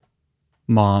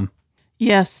Mom.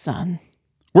 Yes, son.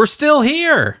 We're still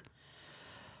here.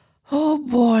 Oh,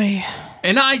 boy.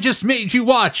 And I just made you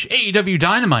watch AEW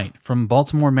Dynamite from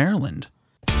Baltimore, Maryland.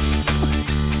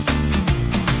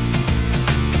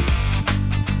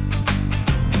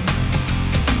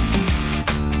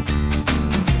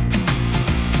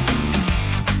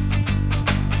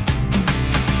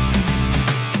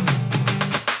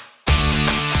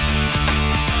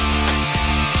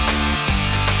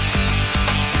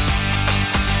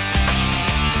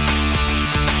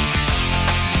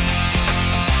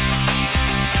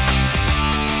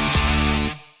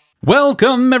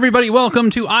 Welcome, everybody.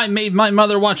 Welcome to I Made My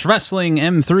Mother Watch Wrestling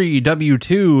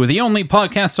M3W2, the only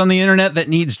podcast on the internet that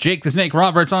needs Jake the Snake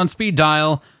Roberts on speed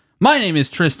dial. My name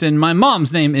is Tristan. My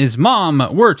mom's name is Mom.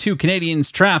 We're two Canadians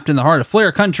trapped in the heart of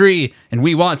Flair country, and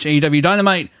we watch AEW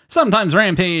Dynamite, sometimes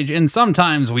Rampage, and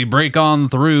sometimes we break on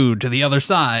through to the other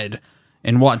side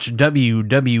and watch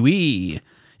WWE.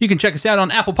 You can check us out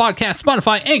on Apple Podcasts,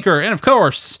 Spotify, Anchor, and of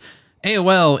course,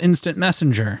 AOL Instant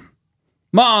Messenger.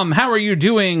 Mom, how are you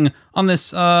doing on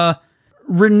this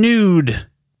renewed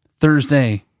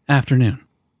Thursday afternoon?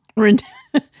 Renewed?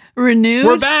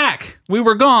 We're back. We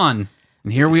were gone.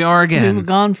 And here we are again. We were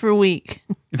gone for a week.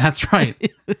 That's right.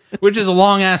 Which is a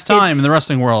long-ass time in the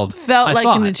wrestling world. Felt like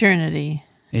an eternity.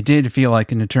 It did feel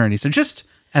like an eternity. So just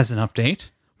as an update,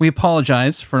 we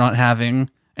apologize for not having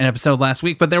an episode last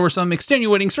week, but there were some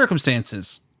extenuating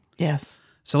circumstances. Yes.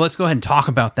 So let's go ahead and talk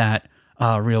about that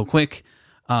real quick.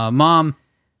 Mom,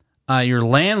 your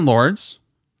landlords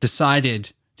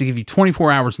decided to give you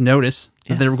 24 hours notice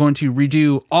that they were going to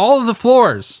redo all of the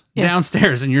floors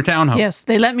downstairs in your townhome. Yes,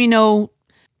 they let me know,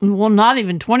 well, not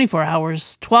even 24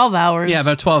 hours, 12 hours. Yeah,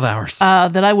 about 12 hours.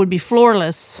 That I would be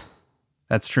floorless.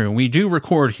 That's true. We do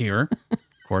record here.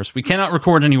 Of course, we cannot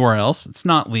record anywhere else. It's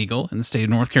not legal in the state of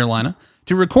North Carolina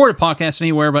to record a podcast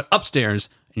anywhere but upstairs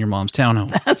in your mom's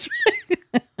townhome. That's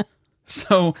right.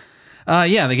 So...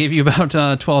 they gave you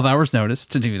about 12 hours notice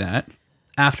to do that.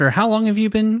 After how long have you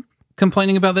been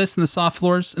complaining about this in the soft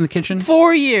floors in the kitchen?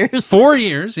 4 years. 4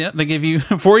 years, yeah. They gave you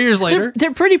 4 years later.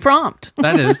 They're pretty prompt.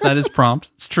 That is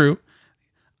prompt. It's true.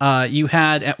 You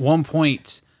had at one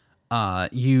point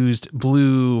used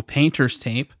blue painter's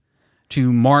tape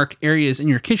to mark areas in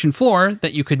your kitchen floor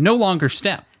that you could no longer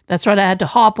step. That's right. I had to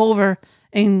hop over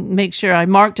and make sure I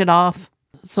marked it off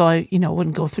so I,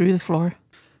 wouldn't go through the floor.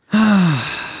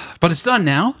 But it's done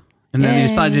now. And then they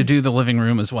decided to do the living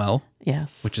room as well.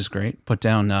 Yes. Which is great. Put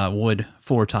down wood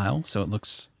floor tile so it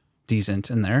looks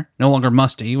decent in there. No longer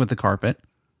musty with the carpet.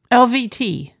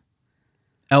 LVT.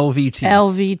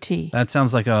 That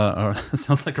sounds like a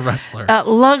wrestler.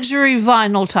 Luxury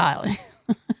vinyl tiling.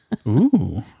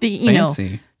 Ooh.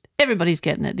 Fancy. Everybody's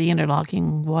getting it. The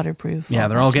interlocking, waterproof. Yeah,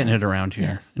 they're all getting it around here.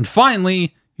 Yes. And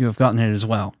finally, you have gotten it as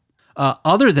well.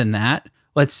 Other than that,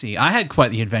 let's see. I had quite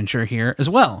the adventure here as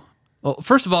well. Well,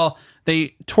 first of all,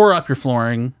 they tore up your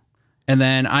flooring, and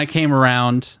then I came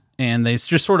around, and they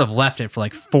just sort of left it for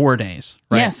like 4 days,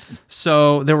 right? Yes.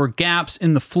 So there were gaps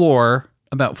in the floor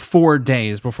about 4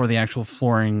 days before the actual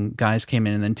flooring guys came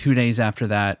in, and then 2 days after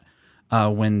that,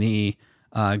 when the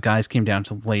guys came down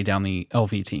to lay down the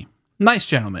LVT. Nice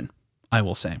gentlemen, I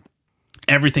will say.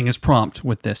 Everything is prompt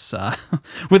with this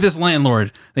with this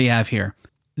landlord that you have here.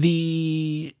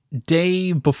 The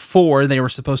day before they were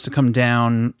supposed to come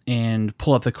down and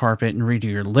pull up the carpet and redo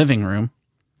your living room,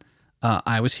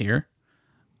 I was here.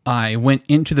 I went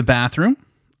into the bathroom.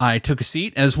 I took a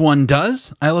seat, as one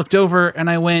does. I looked over and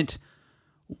I went,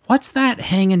 what's that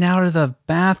hanging out of the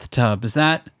bathtub? Is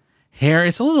that hair?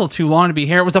 It's a little too long to be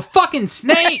hair. It was a fucking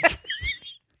snake!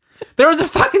 There was a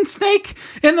fucking snake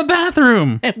in the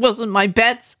bathroom! It wasn't my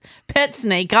pet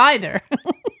snake either.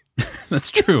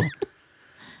 That's true.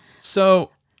 So,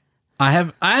 I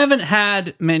haven't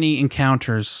had many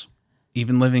encounters,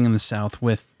 even living in the South,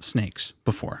 with snakes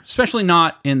before. Especially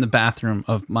not in the bathroom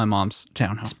of my mom's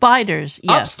townhome. Spiders,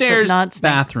 yes. Upstairs but not snakes.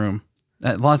 bathroom.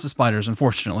 Lots of spiders,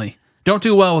 unfortunately. Don't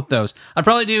do well with those. I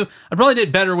probably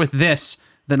did better with this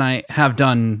than I have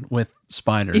done with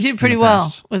spiders. You did pretty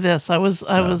well with this. I was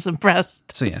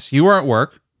impressed. So yes, you are at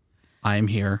work. I am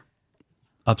here,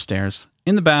 upstairs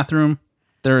in the bathroom.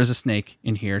 There is a snake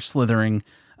in here slithering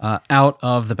out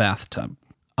of the bathtub.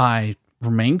 I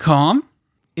remain calm.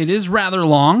 It is rather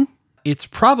long. It's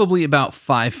probably about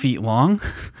 5 feet long.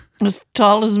 As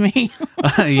tall as me.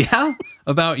 Yeah,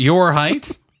 about your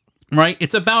height. Right?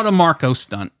 It's about a Marco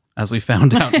stunt, as we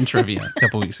found out in trivia a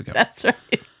couple weeks ago. That's right.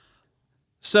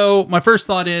 So my first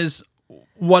thought is,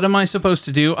 what am I supposed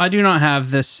to do? I do not have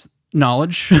this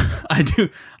knowledge.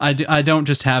 I don't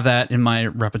just have that in my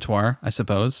repertoire, I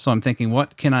suppose. So I'm thinking,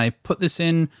 what can I put this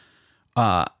in?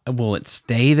 Will it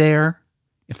stay there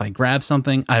if I grab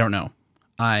something? I don't know.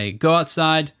 I go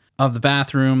outside of the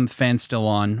bathroom, the fan's still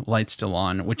on, light's still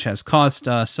on, which has caused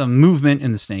some movement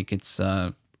in the snake. It's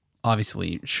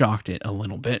obviously shocked it a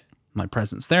little bit, my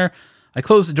presence there. I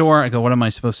close the door. I go, what am I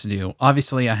supposed to do?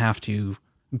 Obviously, I have to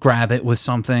grab it with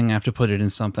something. I have to put it in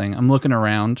something. I'm looking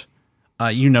around.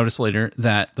 You notice later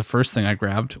that the first thing I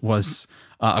grabbed was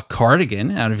a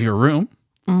cardigan out of your room,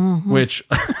 which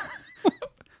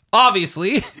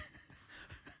obviously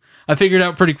I figured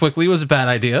out pretty quickly was a bad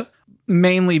idea,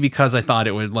 mainly because I thought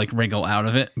it would like wriggle out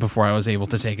of it before I was able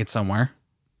to take it somewhere.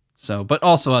 So, but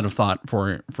also out of thought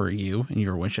for you and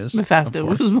your wishes. The fact it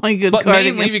was my good but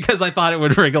cardigan. mainly because I thought it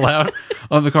would wriggle out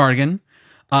of the cardigan.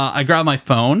 I grab my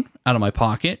phone out of my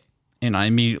pocket and I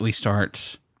immediately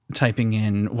start typing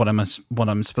in what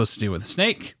I'm supposed to do with a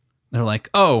snake. They're like,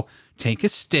 oh, take a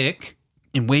stick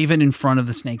and wave it in front of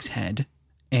the snake's head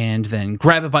and then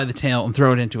grab it by the tail and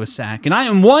throw it into a sack. And I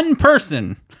am one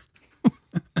person.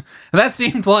 That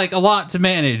seemed like a lot to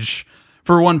manage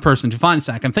for one person to find a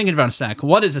sack. I'm thinking about a sack.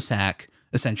 What is a sack,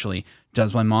 essentially?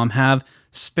 Does my mom have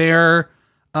spare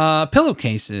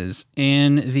pillowcases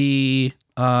in the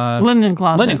linen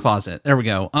closet? Linen closet. There we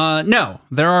go. No,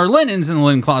 there are linens in the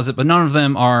linen closet, but none of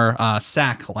them are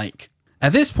sack-like.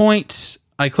 At this point,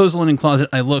 I close the linen closet.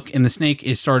 I look, and the snake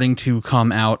is starting to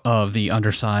come out of the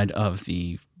underside of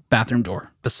the bathroom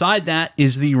door. Beside that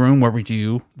is the room where we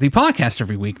do the podcast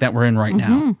every week that we're in right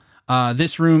now.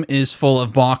 This room is full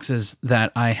of boxes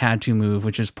that I had to move,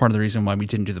 which is part of the reason why we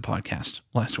didn't do the podcast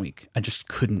last week. I just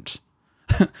couldn't.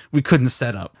 We couldn't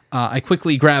set up. I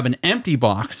quickly grab an empty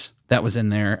box that was in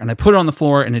there, and I put it on the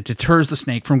floor, and it deters the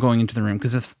snake from going into the room,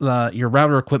 because if your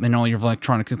router equipment and all your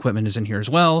electronic equipment is in here as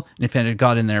well, and if it had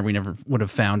got in there, we never would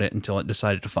have found it until it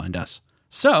decided to find us.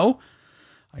 So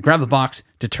I grab the box,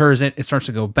 deters it, it starts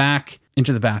to go back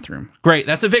into the bathroom. Great,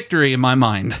 that's a victory in my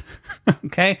mind.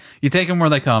 Okay? You take them where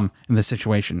they come in this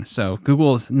situation. So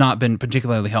Google has not been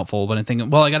particularly helpful, but I'm thinking,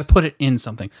 well, I got to put it in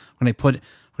something. When I put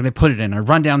it in, I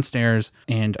run downstairs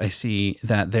and I see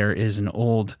that there is an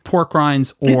old pork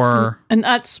rinds or an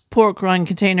Utz pork rind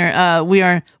container.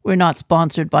 We're not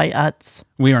sponsored by Utz.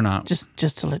 We are not.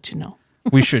 Just to let you know.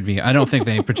 We should be. I don't think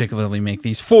they particularly make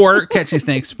these for catching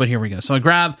snakes, but here we go. So I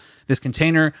grab this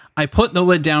container. I put the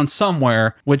lid down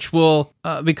somewhere, which will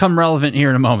become relevant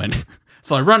here in a moment.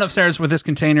 So I run upstairs with this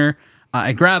container.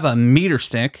 I grab a meter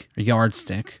stick, a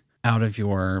yardstick, out of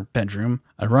your bedroom.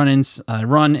 I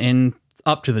run in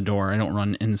up to the door. I don't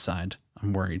run inside.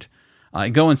 I'm worried. I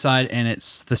go inside, and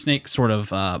it's the snake sort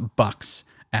of bucks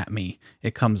at me.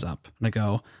 It comes up, and I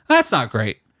go, that's not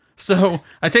great. So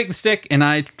I take the stick and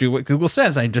I do what Google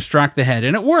says. I distract the head,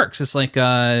 and it works. It's like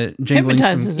jingling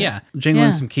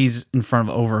some keys in front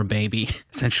of over a baby,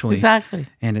 essentially. Exactly.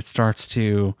 And it starts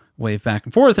to wave back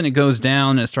and forth, and it goes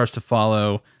down, and it starts to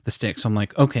follow the stick. So I'm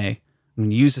like, okay, I'm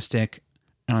going to use the stick,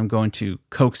 and I'm going to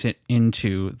coax it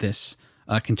into this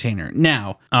container.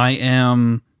 Now, I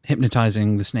am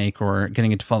hypnotizing the snake or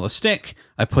getting it to follow the stick.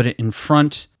 I put it in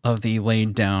front of the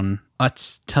laid down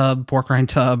Utz tub, pork rind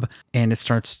tub, and it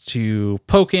starts to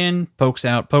poke in, pokes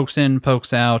out, pokes in,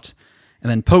 pokes out,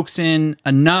 and then pokes in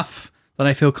enough that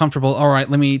I feel comfortable. All right,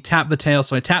 let me tap the tail.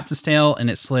 So I tapped the tail, and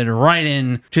it slid right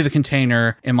in to the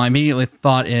container, and my immediate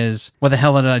thought is, what the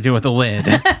hell did I do with the lid?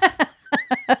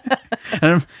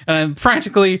 and I'm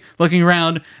practically looking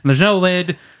around, and there's no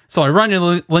lid. So I run to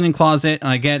the linen closet, and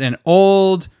I get an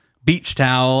old beach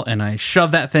towel, and I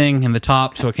shove that thing in the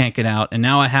top so it can't get out. And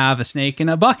now I have a snake in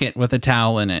a bucket with a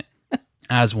towel in it,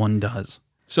 as one does.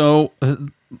 So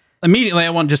immediately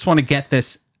I just want to get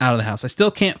this out of the house. I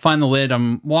still can't find the lid.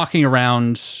 I'm walking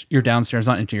around. You're downstairs,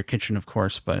 not into your kitchen, of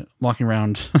course, but walking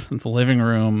around the living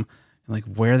room. I'm like,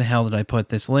 where the hell did I put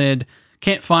this lid?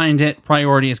 Can't find it.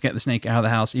 Priority is get the snake out of the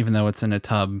house, even though it's in a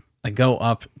tub. I go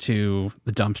up to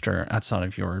the dumpster outside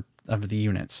of the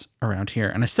units around here,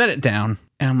 and I set it down,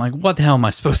 and I'm like, what the hell am I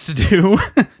supposed to do?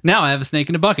 Now I have a snake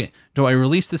in a bucket. Do I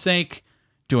release the snake?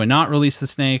 Do I not release the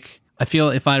snake? I feel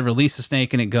if I release the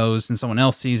snake and it goes and someone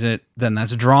else sees it, then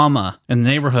that's drama in the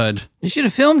neighborhood. You should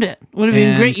have filmed it. Would have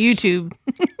been great YouTube.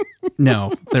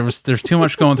 No, there's too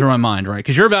much going through my mind, right?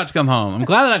 Because you're about to come home. I'm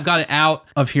glad that I've got it out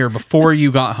of here before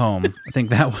you got home. I think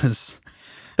that was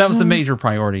the major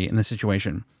priority in the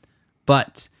situation.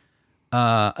 But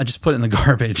I just put it in the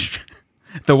garbage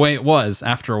the way it was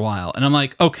after a while. And I'm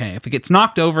like, okay, if it gets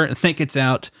knocked over and the snake gets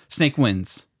out, snake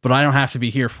wins. But I don't have to be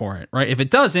here for it, right? If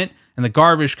it doesn't and the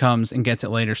garbage comes and gets it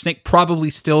later, snake probably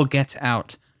still gets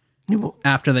out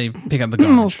after they pick up the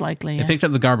garbage. Most likely, yeah. They picked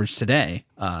up the garbage today.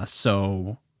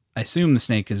 So I assume the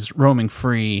snake is roaming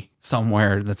free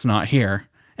somewhere that's not here.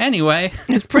 Anyway.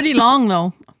 It's pretty long,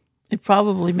 though. It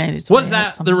probably made its way. Was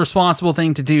that the responsible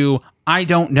thing to do? I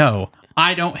don't know.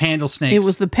 I don't handle snakes. It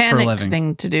was the for a panicked living.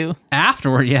 thing to do.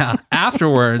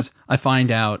 Afterwards, I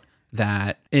find out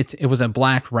that it was a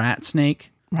black rat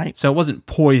snake. Right. So it wasn't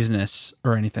poisonous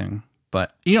or anything.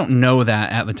 But you don't know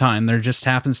that at the time. There just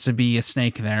happens to be a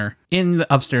snake there in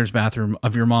the upstairs bathroom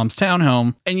of your mom's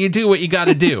townhome, and you do what you got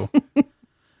to do.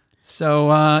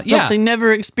 So, Something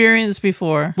never experienced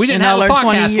before. We didn't have a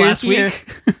podcast last week.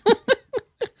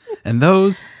 And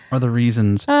those are the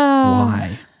reasons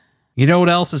why. You know what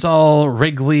else is all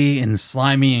wriggly and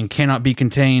slimy and cannot be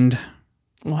contained?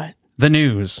 What? The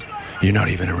news. You're not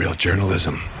even a real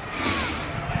journalism.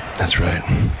 That's right.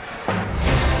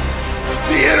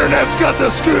 The internet's got the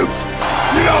scoops.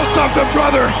 You know something,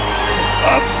 brother?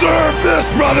 Observe this,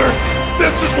 brother.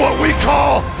 This is what we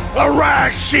call a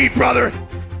rag sheet, brother.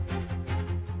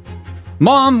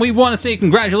 Mom, we want to say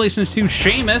congratulations to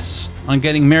Sheamus on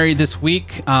getting married this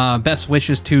week. Best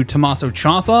wishes to Tommaso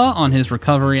Ciampa on his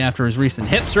recovery after his recent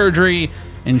hip surgery.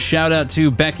 And shout out to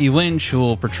Becky Lynch, who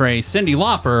will portray Cyndi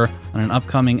Lauper on an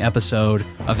upcoming episode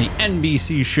of the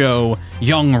NBC show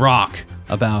Young Rock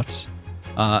about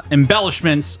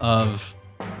embellishments of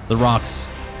The Rock's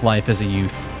life as a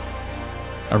youth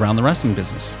around the wrestling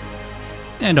business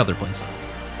and other places.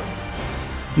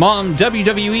 Mom,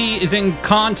 WWE is in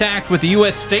contact with the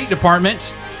U.S. State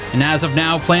Department and as of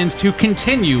now plans to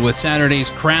continue with Saturday's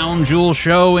Crown Jewel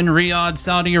show in Riyadh,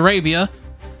 Saudi Arabia.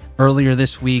 Earlier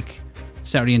this week,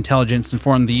 Saudi intelligence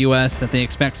informed the U.S. that they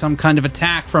expect some kind of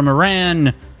attack from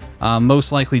Iran,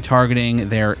 most likely targeting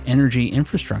their energy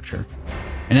infrastructure.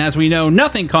 And as we know,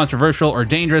 nothing controversial or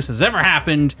dangerous has ever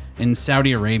happened in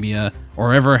Saudi Arabia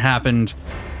or ever happened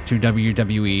to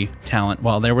WWE talent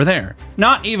while they were there.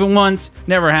 Not even once,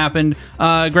 never happened.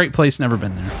 Great place, never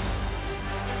been there.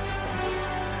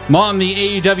 Mom,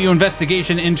 the AEW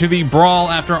investigation into the brawl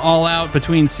after All Out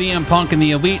between CM Punk and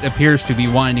the Elite appears to be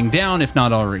winding down, if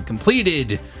not already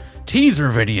completed.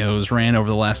 Teaser videos ran over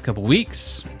the last couple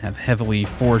weeks and have heavily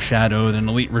foreshadowed an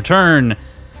Elite return.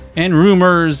 And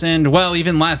rumors and, well,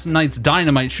 even last night's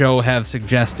Dynamite show have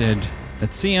suggested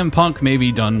that CM Punk may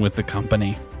be done with the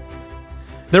company.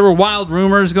 There were wild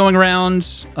rumors going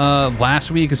around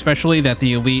last week, especially that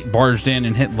the Elite barged in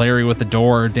and hit Larry with the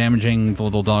door, damaging the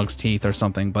little dog's teeth or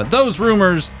something. But those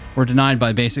rumors were denied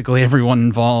by basically everyone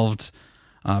involved.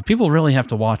 People really have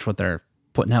to watch what they're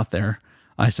putting out there,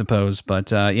 I suppose.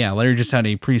 But Larry just had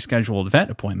a pre-scheduled vet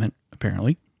appointment,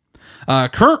 apparently.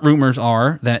 Current rumors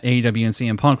are that AEW and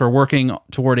CM Punk are working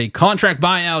toward a contract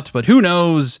buyout, but who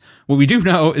knows? What we do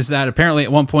know is that apparently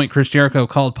at one point Chris Jericho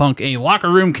called Punk a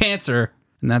locker room cancer,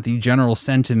 and that the general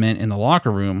sentiment in the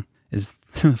locker room is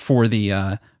for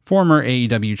the former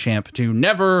AEW champ to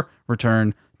never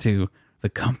return to the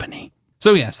company.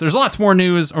 So yes, there's lots more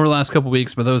news over the last couple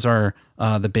weeks, but those are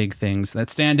the big things that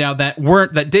stand out that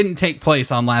didn't take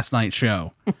place on last night's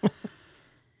show.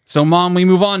 So, Mom, we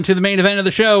move on to the main event of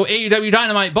the show, AEW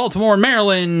Dynamite, Baltimore,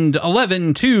 Maryland,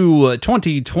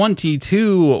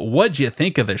 11/2/2022. What'd you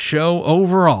think of the show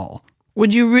overall?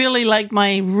 Would you really like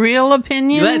my real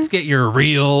opinion? Let's get your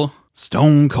real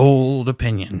stone cold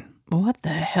opinion. What the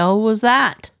hell was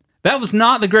that? That was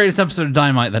not the greatest episode of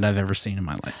Dynamite that I've ever seen in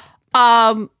my life.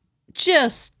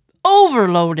 Just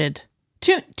overloaded.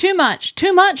 Too much,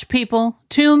 people.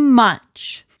 Too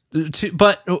much.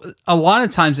 But a lot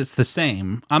of times it's the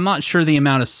same. I'm not sure the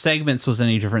amount of segments was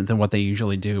any different than what they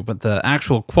usually do, but the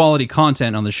actual quality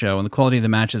content on the show and the quality of the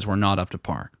matches were not up to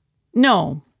par.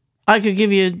 No. I could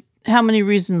give you how many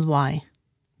reasons why.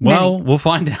 Well, we'll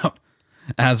find out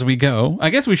as we go.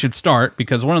 I guess we should start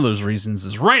because one of those reasons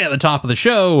is right at the top of the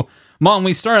show. Mom,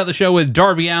 we start out the show with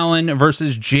Darby Allin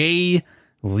versus Jay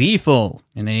Lethal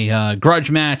in a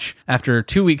grudge match after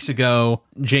 2 weeks ago.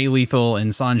 Jay Lethal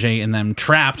and Sanjay and them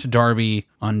trapped Darby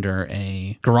under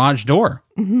a garage door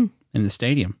in the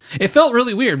stadium. It felt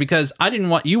really weird because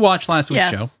you watched last week's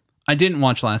show. I didn't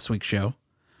watch last week's show,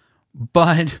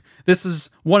 but this is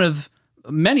one of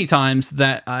many times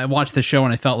that I watched the show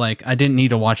and I felt like I didn't need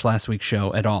to watch last week's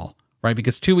show at all. Right?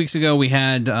 Because 2 weeks ago we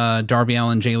had Darby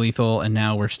Allin, Jay Lethal, and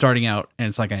now we're starting out and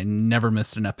it's like I never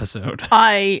missed an episode.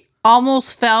 I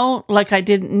almost felt like I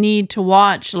didn't need to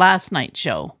watch last night's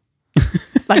show.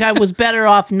 Like I was better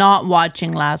off not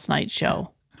watching last night's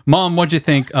show. Mom, what'd you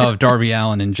think of Darby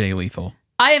Allin and Jay Lethal?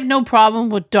 I have no problem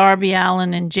with Darby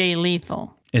Allin and Jay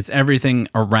Lethal. It's everything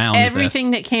around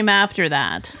everything that came after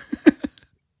that.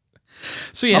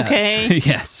 So yeah. Okay.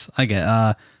 Yes, I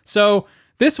get. So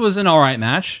this was an all right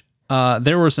match.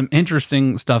 There was some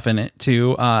interesting stuff in it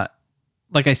too.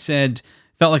 Like I said,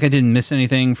 felt like I didn't miss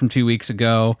anything from 2 weeks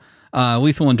ago.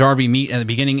 Lethal and Darby meet at the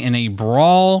beginning in a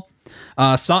brawl.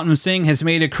 Satnam Singh has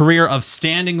made a career of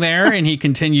standing there, and he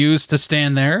continues to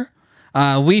stand there.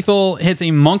 Lethal hits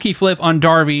a monkey flip on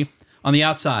Darby on the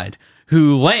outside,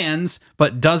 who lands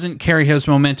but doesn't carry his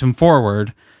momentum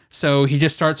forward. So he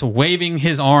just starts waving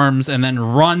his arms and then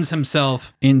runs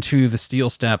himself into the steel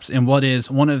steps in what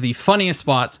is one of the funniest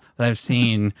spots that I've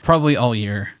seen probably all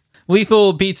year.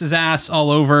 Lethal beats his ass all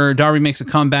over. Darby makes a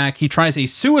comeback. He tries a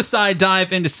suicide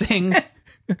dive into Singh.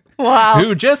 Wow.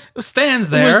 Who just stands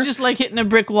It there. was just like hitting a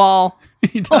brick wall.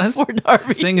 He does. Poor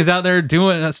Darby. Singh is out there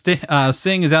doing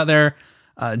Singh is out there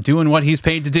doing what he's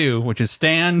paid to do, which is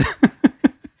stand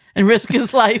And risk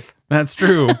his life. That's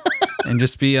true. And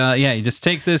just be, he just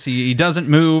takes this. He doesn't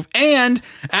move. And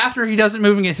after he doesn't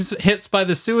move and gets hits by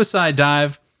the suicide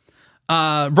dive,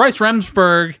 Bryce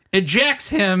Remsburg ejects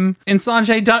him in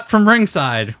Sanjay Dutt from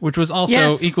ringside, which was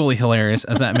also equally hilarious,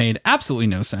 as that made absolutely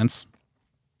no sense.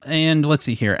 And let's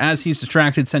see here. As he's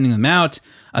distracted, sending them out,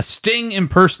 a Sting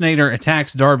impersonator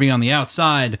attacks Darby on the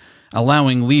outside,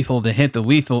 allowing Lethal to hit the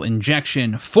lethal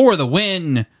injection for the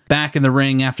win. Back in the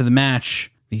ring after the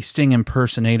match, the Sting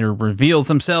impersonator reveals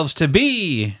themselves to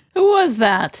be... Who was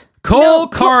that? Cole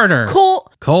Carter.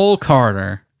 Cole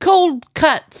Carter. Cold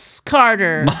Cuts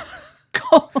Carter.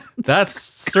 That's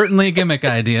certainly a gimmick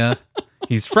idea.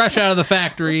 He's fresh out of the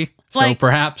factory, so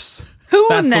perhaps... Who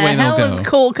that's in the way hell they'll is go.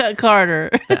 Cold Cut Carter?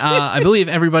 I believe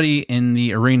everybody in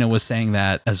the arena was saying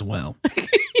that as well.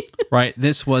 Right?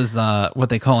 This was what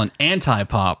they call an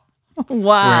anti-pop.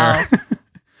 Wow.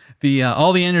 Where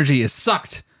all the energy is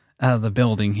sucked out of the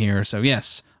building here. So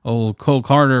yes, old Cole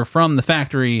Carter from the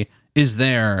factory is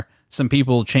there. Some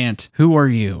people chant, "Who are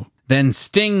you?" Then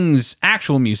Sting's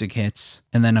actual music hits,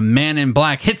 and then a man in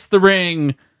black hits the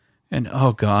ring, and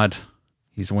oh god,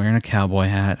 he's wearing a cowboy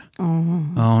hat.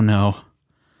 Oh no.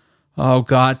 Oh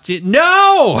god,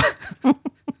 no!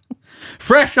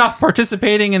 Fresh off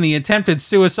participating in the attempted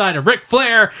suicide of Ric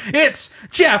Flair, it's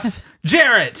Jeff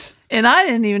Jarrett. And I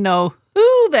didn't even know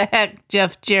who the heck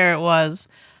Jeff Jarrett was.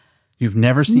 You've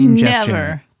never seen Jeff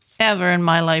Jarrett? Never, ever in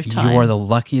my lifetime. You are the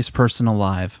luckiest person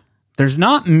alive. There's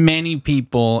not many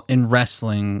people in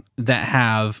wrestling that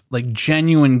have like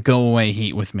genuine go-away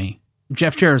heat with me.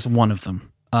 Jeff Jarrett is one of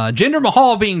them. Jinder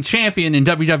Mahal being champion in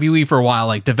WWE for a while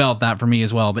like developed that for me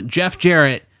as well. But Jeff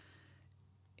Jarrett,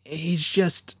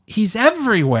 he's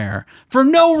everywhere for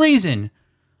no reason.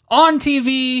 On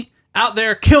TV, out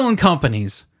there killing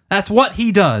companies. That's what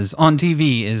he does on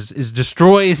TV is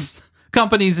destroys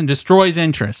companies and destroys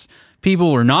interests.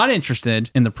 People were not interested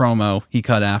in the promo he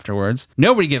cut afterwards.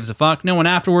 Nobody gives a fuck. No one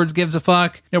afterwards gives a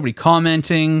fuck. Nobody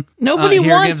commenting. Nobody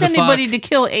wants anybody to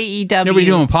kill AEW. Nobody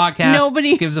doing podcasts.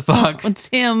 Nobody gives a fuck. Wants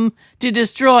him to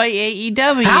destroy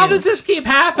AEW. How does this keep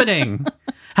happening?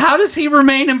 How does he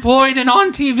remain employed and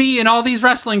on TV in all these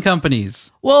wrestling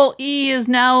companies? Well, he is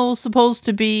now supposed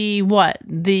to be what?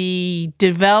 The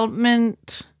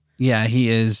development... Yeah, he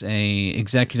is a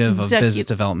executive of business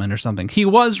development or something. He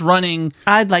was running...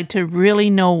 I'd like to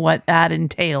really know what that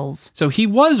entails. So he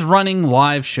was running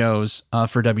live shows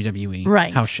for WWE.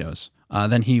 Right. House shows.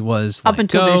 Then he was up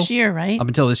until this year, right? Up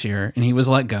until this year. And he was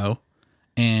let go.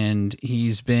 And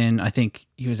he's been, I think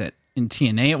he was in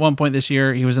TNA at one point this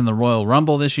year. He was in the Royal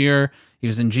Rumble this year. He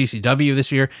was in GCW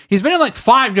this year. He's been in like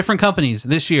 5 different companies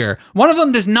this year. One of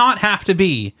them does not have to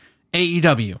be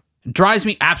AEW. It drives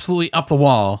me absolutely up the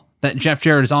wall that Jeff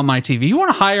Jarrett is on my TV. You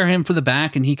want to hire him for the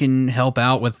back and he can help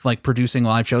out with like producing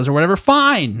live shows or whatever,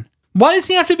 fine. Why does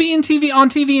he have to be on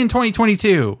TV in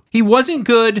 2022? He wasn't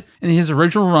good in his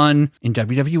original run in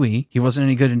WWE. He wasn't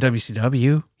any good in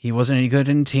WCW. He wasn't any good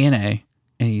in TNA.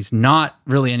 And he's not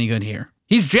really any good here.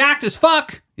 He's jacked as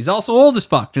fuck. He's also old as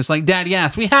fuck, just like Daddy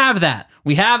Ass. We have that.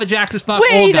 We have a jacked as fuck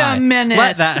old guy. Wait a minute.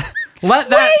 Let that Wait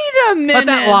a minute. Let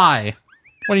that lie.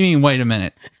 What do you mean, wait a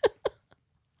minute?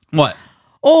 What?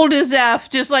 Old as F,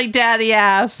 just like Daddy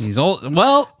Ass. He's old.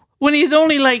 Well, when he's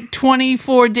only like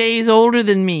 24 days older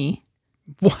than me.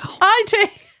 Well,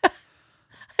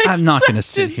 I'm not going to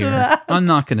sit here. That. I'm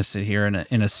not going to sit here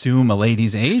and assume a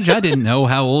lady's age. I didn't know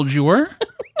how old you were.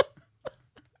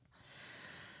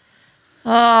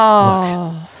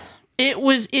 Oh,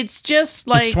 look, it's just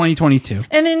like it's 2022.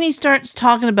 And then he starts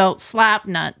talking about slap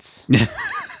nuts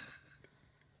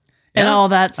and all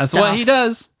that stuff. That's what he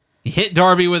does. He hit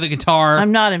Darby with a guitar.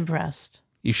 I'm not impressed.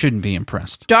 You shouldn't be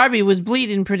impressed. Darby was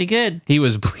bleeding pretty good. He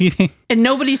was bleeding. And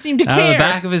nobody seemed to care. Out of the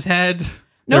back of his head.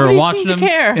 Nobody they were watching seemed to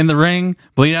care. In the ring,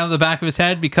 bleed out of the back of his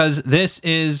head because this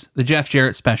is the Jeff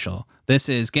Jarrett special. This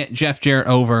is get Jeff Jarrett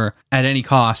over at any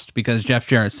cost because Jeff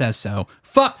Jarrett says so.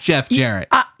 Fuck Jeff Jarrett.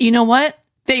 You know what?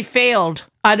 They failed.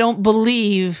 I don't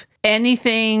believe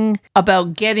anything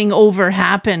about getting over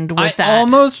happened with that.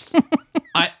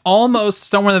 I almost,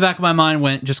 somewhere in the back of my mind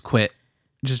went, just quit.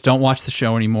 Just don't watch the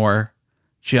show anymore.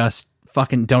 Just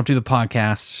fucking don't do the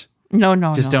podcast. No.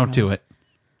 Just don't do it.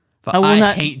 But will I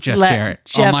not hate Jeff let Jarrett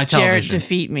Jeff on my Jarrett television.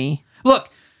 defeat me.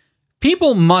 Look,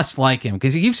 people must like him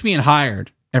because he keeps being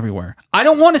hired everywhere. I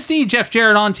don't want to see Jeff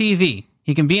Jarrett on TV.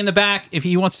 He can be in the back if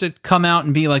he wants to come out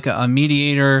and be like a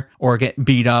mediator or get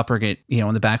beat up or get,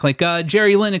 in the back. Like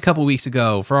Jerry Lynn a couple weeks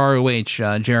ago for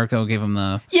ROH, Jericho gave him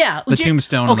the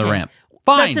tombstone on the ramp.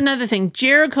 Fine. That's another thing.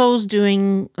 Jericho's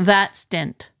doing that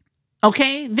stint.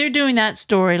 Okay? They're doing that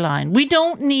storyline. We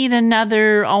don't need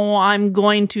another, I'm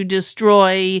going to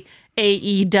destroy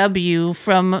AEW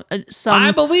from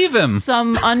I believe him.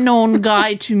 Some unknown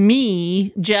guy to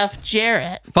me, Jeff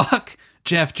Jarrett. Fuck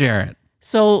Jeff Jarrett.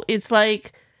 So it's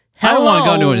like, hello. I don't want to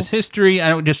go into his history. I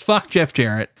don't just fuck Jeff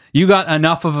Jarrett. You got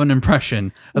enough of an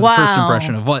impression as a first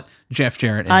impression of what Jeff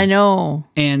Jarrett is. I know.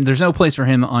 And there's no place for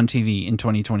him on TV in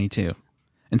 2022.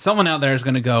 And someone out there is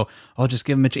going to go, I'll just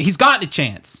give him a chance. He's gotten a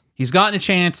chance. He's gotten a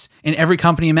chance in every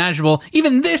company imaginable,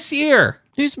 even this year.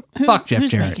 Fuck Jeff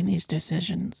Jarrett. Who's making these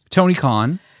decisions? Tony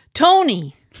Khan.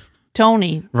 Tony.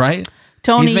 Right?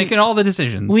 Tony. He's making all the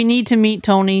decisions. We need to meet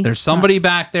Tony. There's somebody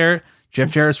back there.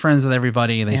 Jeff Jarrett's friends with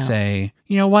everybody. They say,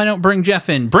 why don't bring Jeff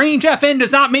in? Bringing Jeff in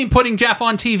does not mean putting Jeff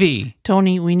on TV.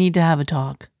 Tony, we need to have a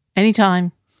talk.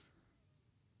 Anytime.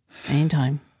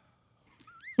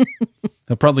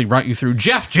 He'll probably write you through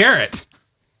Jeff Jarrett.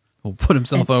 He'll put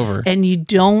himself over. And you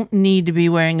don't need to be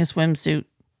wearing a swimsuit.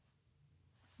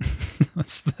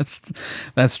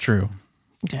 That's true.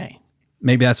 Okay.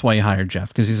 Maybe that's why you hired Jeff,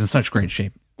 because he's in such great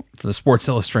shape for the Sports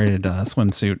Illustrated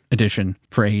swimsuit edition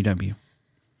for AEW.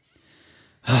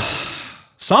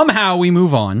 Somehow we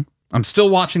move on. I'm still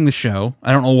watching the show.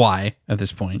 I don't know why at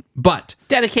this point, but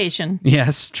dedication.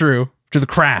 Yes, true. To the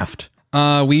craft.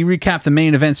 We recap the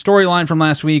main event storyline from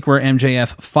last week where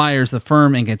MJF fires the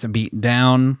firm and gets beat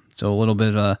down. So a little bit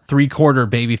of a 3/4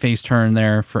 babyface turn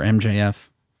there for MJF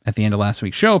at the end of last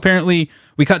week's show. Apparently,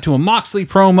 we cut to a Moxley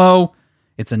promo.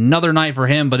 It's another night for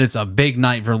him, but it's a big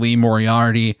night for Lee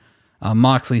Moriarty.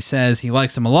 Moxley says he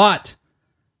likes him a lot,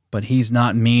 but he's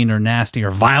not mean or nasty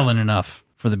or violent enough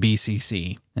for the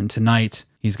BCC. And tonight,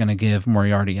 he's going to give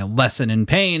Moriarty a lesson in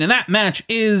pain, and that match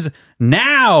is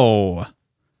now.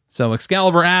 So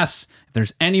Excalibur asks if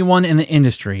there's anyone in the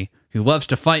industry who loves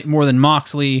to fight more than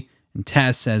Moxley, and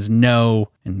Taz says no,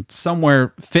 and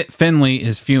somewhere Finley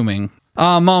is fuming.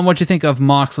 Mom, what'd you think of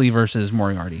Moxley versus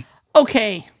Moriarty?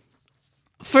 Okay.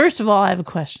 First of all, I have a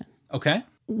question. Okay.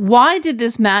 Why did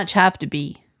this match have to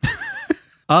be?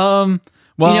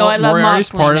 Well, I love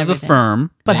Moriarty's Moxley part and of the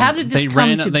firm. But how did this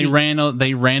come to be? They ran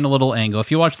a little angle.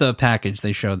 If you watch the package,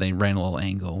 they showed they ran a little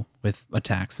angle with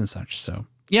attacks and such. So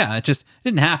yeah, it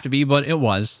didn't have to be, but it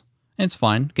was. And it's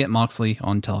fine. Get Moxley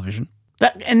on television.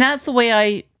 That's the way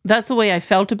I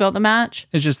felt about the match.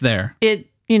 It's just there. It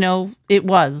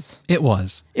was. It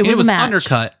was a match.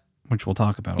 Undercut, which we'll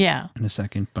talk about in a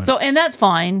second. But and that's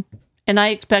fine. And I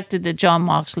expected that Jon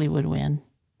Moxley would win.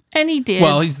 And he did.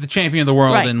 Well, he's the champion of the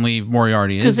world, and Lee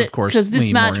Moriarty is, of course, because this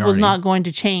Lee match Moriarty. was not going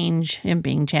to change him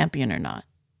being champion or not.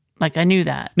 Like, I knew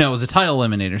that. No, it was a title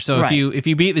eliminator. So if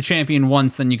you beat the champion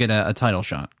once, then you get a title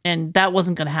shot. And that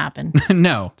wasn't going to happen.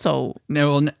 No. So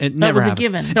no, it never was happens. a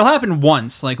given. It'll happen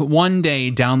once. Like one day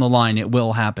down the line, it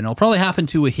will happen. It'll probably happen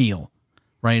to a heel,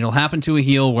 right? It'll happen to a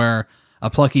heel where a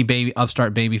plucky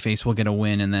upstart babyface will get a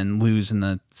win and then lose in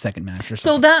the second match or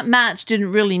something. So that match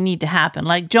didn't really need to happen.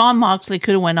 Like, Jon Moxley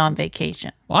could have went on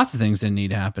vacation. Lots of things didn't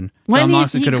need to happen. When Jon is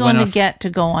Moxley he could have going went to off. get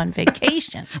to go on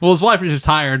vacation? Well, his wife is just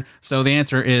tired, so the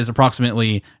answer is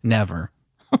approximately never.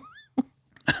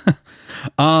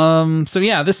 So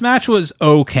yeah, this match was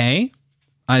okay,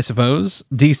 I suppose.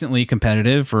 Decently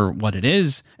competitive for what it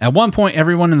is. At one point,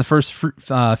 everyone in the first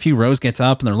few rows gets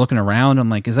up and they're looking around. I'm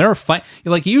like, is there a fight?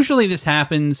 Like, usually this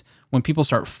happens when people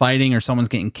start fighting or someone's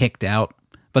getting kicked out,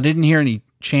 but I didn't hear any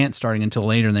chant starting until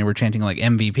later, and they were chanting like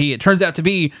MVP. It turns out to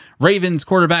be Ravens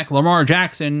quarterback Lamar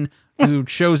Jackson, who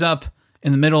shows up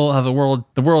in the middle of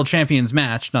the world champions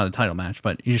match, not a title match,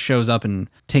 but he just shows up and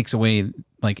takes away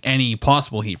like any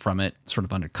possible heat from it, sort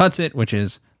of undercuts it, which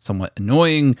is somewhat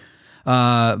annoying.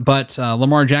 But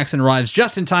Lamar Jackson arrives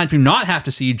just in time to not have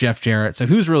to see Jeff Jarrett. So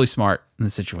who's really smart in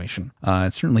this situation?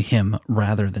 It's certainly him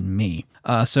rather than me.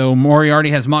 So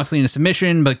Moriarty has Moxley in a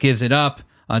submission, but gives it up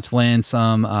to land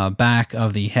some back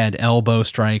of the head elbow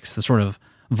strikes, the sort of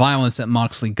violence that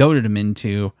Moxley goaded him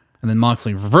into. And then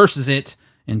Moxley reverses it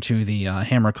into the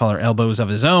hammer collar elbows of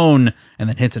his own and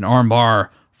then hits an armbar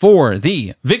for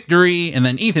the victory. And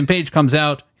then Ethan Page comes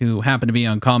out, who happened to be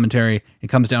on commentary. It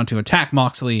comes down to attack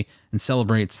Moxley and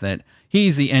celebrates that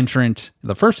he's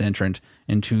the first entrant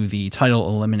into the title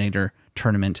eliminator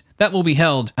tournament that will be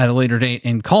held at a later date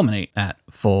and culminate at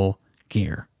Full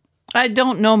Gear. I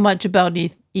don't know much about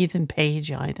Ethan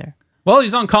Page either. Well,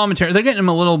 he's on commentary. They're getting him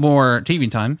a little more TV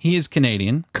time. He is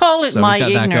Canadian. Call it so my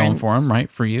he's got ignorance. that going for him, right?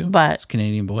 For you, but he's a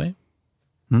Canadian boy.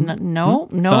 No,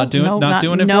 Not doing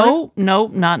it for you? No,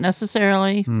 not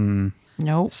necessarily.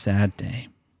 No. Sad day.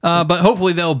 But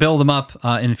hopefully they'll build him up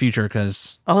in the future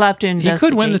because I'll have to investigate. he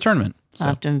could win the tournament. I'll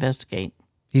have to investigate.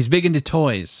 He's big into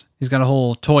toys. He's got a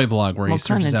whole toy blog where he What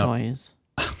kind searches of out toys?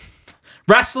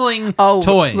 wrestling Oh,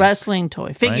 toys. wrestling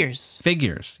toy. Figures. Right?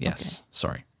 Figures, yes. Okay.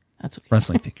 Sorry. That's okay.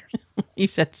 Wrestling figures. He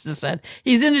said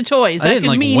he's into toys. I That didn't, could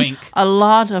like, mean wink. a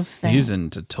lot of things. He's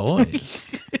into toys.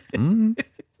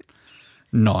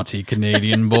 Naughty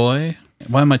Canadian boy.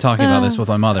 Why am I talking about this with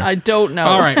my mother? I don't know.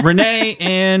 All right, Renee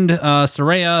and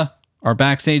Saraya are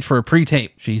backstage for a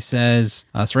pre-tape. She says,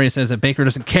 Saraya says that Baker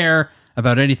doesn't care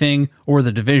about anything or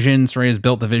the division. Saraya's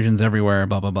built divisions everywhere,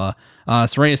 blah, blah, blah.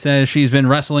 Saraya says she's been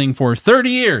wrestling for 30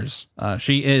 years.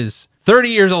 She is 30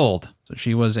 years old. So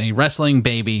she was a wrestling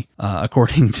baby,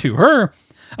 according to her.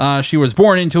 She was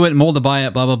born into it, molded by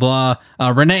it, blah, blah,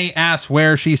 blah. Renee asks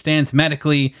where she stands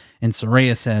medically, and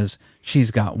Saraya says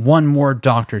she's got one more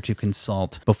doctor to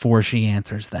consult before she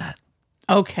answers that.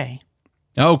 Okay.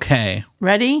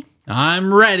 Ready?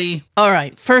 I'm ready. All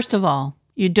right. First of all,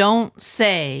 you don't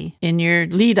say in your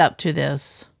lead up to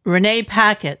this, Renee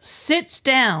Paquette sits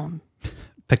down.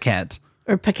 Paquette.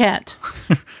 Or Paquette.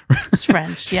 It's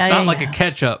French. It's not like a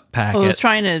ketchup packet. I was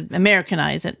trying to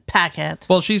Americanize it. Paquette.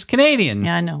 Well, she's Canadian.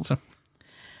 Yeah, I know. So.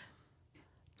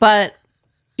 But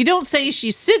you don't say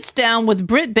she sits down with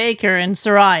Britt Baker and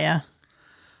Saraya.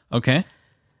 Okay.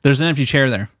 There's an empty chair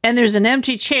there. And there's an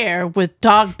empty chair with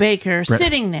Doc Baker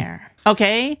sitting there.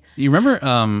 Okay? You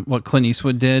remember what Clint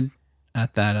Eastwood did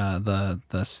at that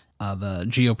the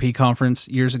GOP conference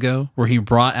years ago, where he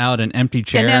brought out an empty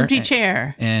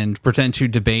chair, and pretend to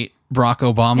debate Barack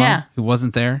Obama, who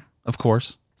wasn't there, of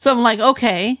course. So I'm like,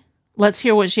 okay, let's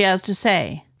hear what she has to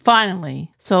say.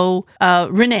 Finally, so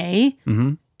Renee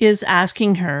is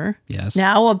asking her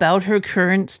now about her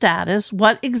current status.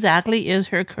 What exactly is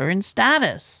her current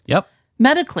status? Yep.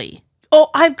 Medically. Oh,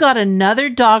 I've got another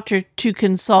doctor to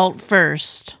consult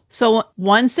first. So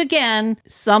once again,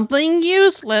 something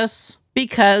useless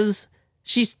because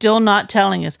she's still not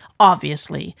telling us.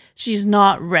 Obviously, she's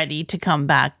not ready to come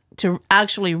back to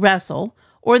actually wrestle,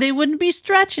 or they wouldn't be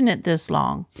stretching it this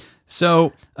long.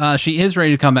 So she is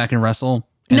ready to come back and wrestle.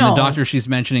 And the doctor she's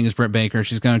mentioning is Britt Baker.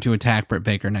 She's going to attack Britt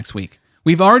Baker next week.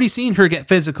 We've already seen her get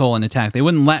physical and attack. They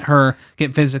wouldn't let her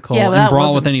get physical and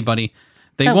brawl with anybody.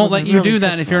 They won't let you do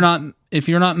that if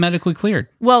you're not medically cleared.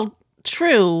 Well,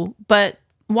 true, but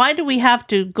why do we have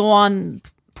to go on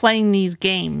playing these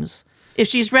games? If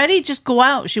she's ready, just go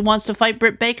out. She wants to fight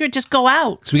Britt Baker, just go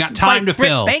out. Because we got time to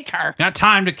fill. Britt Baker. Got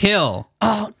time to kill.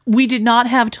 Oh, we did not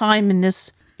have time in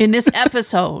this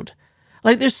episode.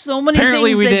 Like, there's so many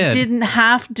things that didn't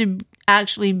have to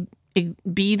actually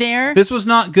be there. This was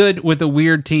not good with a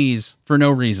weird tease for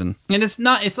no reason. And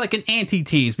it's like an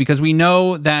anti-tease because we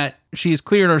know that she is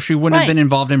cleared or she wouldn't have been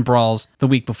involved in brawls the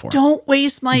week before. Don't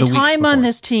waste my time on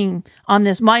this team, on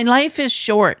this. My life is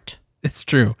short. It's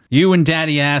true. You and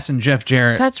Daddy Ass and Jeff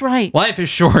Jarrett. That's right. Life is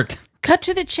short. Cut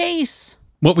to the chase.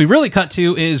 What we really cut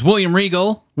to is William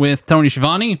Regal with Tony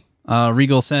Schiavone.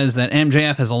 Regal says that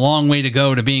MJF has a long way to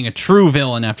go to being a true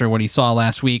villain after what he saw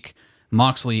last week.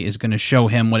 Moxley is going to show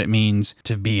him what it means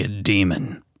to be a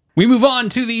demon. We move on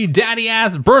to the Daddy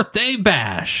Ass birthday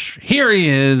bash. Here he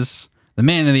is, the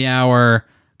man of the hour,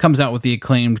 comes out with the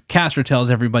Acclaimed. Castro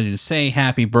tells everybody to say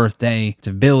happy birthday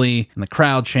to Billy, and the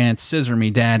crowd chants, "Scissor me,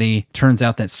 Daddy." Turns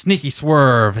out that Sneaky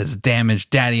Swerve has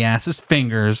damaged Daddy Ass's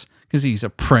fingers because he's a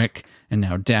prick, and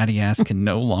now Daddy Ass can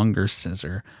no longer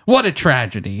scissor. What a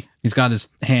tragedy. He's got his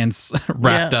hands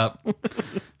wrapped up.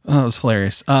 Oh, it was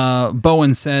hilarious.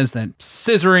 Bowen says that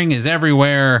scissoring is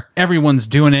everywhere. Everyone's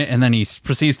doing it. And then he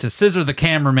proceeds to scissor the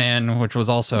cameraman, which was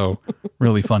also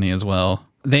really funny as well.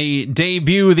 They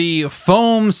debut the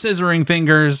foam scissoring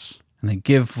fingers, and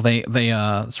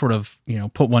they sort of,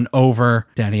 put one over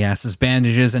Daddy Ass's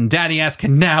bandages, and Daddy Ass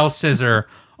can now scissor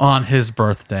on his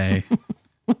birthday.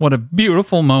 What a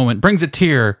beautiful moment. Brings a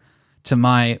tear to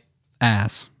my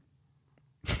ass.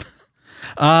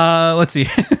 Let's see.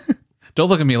 Don't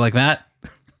look at me like that.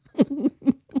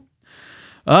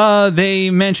 They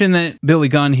mention that Billy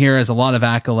Gunn here has a lot of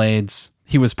accolades.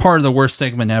 He was part of the worst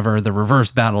segment ever, the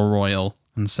Reverse Battle Royal,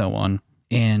 and so on.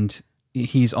 And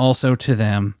he's also to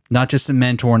them not just a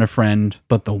mentor and a friend,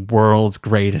 but the world's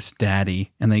greatest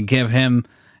daddy. And they give him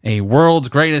a world's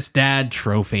greatest dad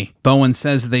trophy. Bowen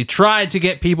says that they tried to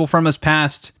get people from his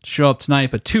past to show up tonight,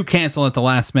 but 2 canceled at the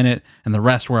last minute, and the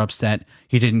rest were upset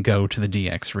he didn't go to the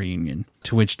DX reunion.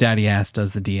 To which Daddy Ass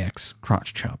does the DX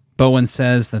crotch chop. Bowen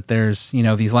says that there's,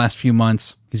 these last few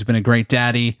months, he's been a great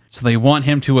daddy, so they want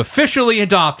him to officially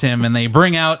adopt him, and they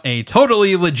bring out a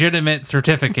totally legitimate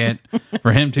certificate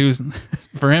for him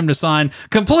to sign,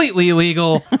 completely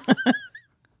legal.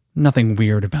 Nothing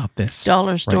weird about this.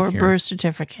 Dollar store birth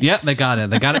certificate. Yep, they got it.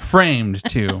 They got it framed,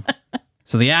 too.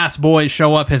 So the Ass Boys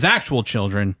show up, his actual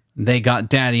children. They got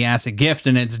Daddy Ass a gift,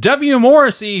 and it's W.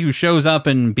 Morrissey who shows up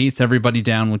and beats everybody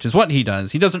down, which is what he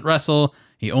does. He doesn't wrestle.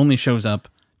 He only shows up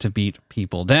to beat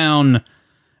people down.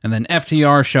 And then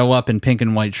FTR show up in pink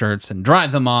and white shirts and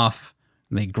drive them off.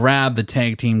 They grab the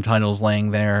tag team titles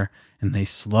laying there, and they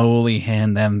slowly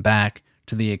hand them back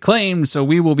to the Acclaimed, so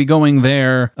we will be going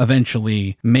there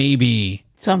eventually, maybe.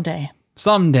 Someday.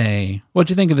 What'd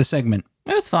you think of the segment?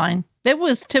 It was fine. It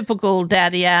was typical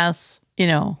Daddy Ass,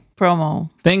 promo.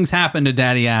 Things happen to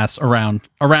Daddy Ass around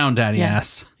Daddy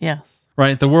Ass. Yes.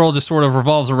 Right? The world just sort of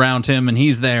revolves around him, and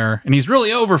he's there, and he's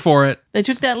really over for it. They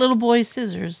took that little boy's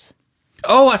scissors.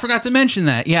 Oh, I forgot to mention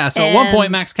that. Yeah, so at one point,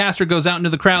 Max Caster goes out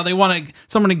into the crowd. They want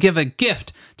someone to give a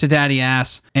gift to Daddy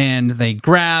Ass, and they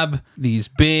grab these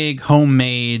big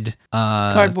homemade...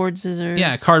 cardboard scissors.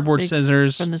 Yeah, cardboard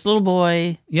scissors. From this little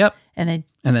boy. Yep. And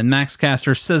then Max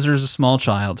Caster scissors a small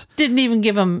child. Didn't even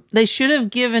give him... They should have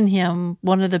given him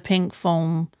one of the pink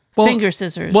foam finger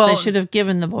scissors. They should have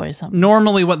given the boy something.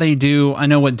 Normally what they do, I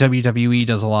know what WWE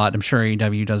does a lot, I'm sure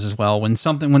AEW does as well, when the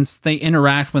kid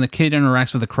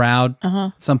interacts with the crowd,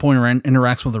 at some point or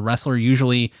interacts with a wrestler,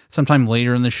 usually sometime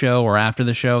later in the show or after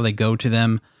the show, they go to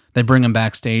them, they bring them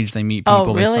backstage, they meet people,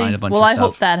 really? They sign a bunch of stuff. stuff. Well, I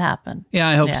hope that happened. Yeah,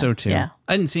 I hope so too. Yeah.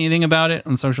 I didn't see anything about it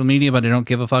on social media, but I don't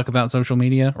give a fuck about social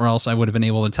media, or else I would have been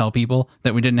able to tell people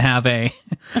that we didn't have an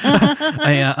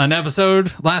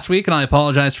episode last week, and I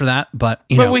apologize for that. But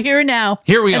we're here now.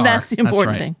 Here we are. And that's the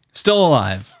important thing. Still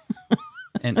alive.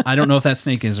 And I don't know if that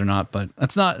snake is or not, but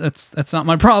that's not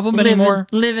my problem anymore.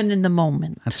 Living in the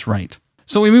moment. That's right.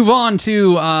 So we move on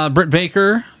to Britt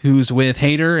Baker, who's with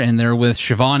Hayter, and they're with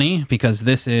Shivani, because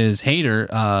this is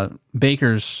Hayter,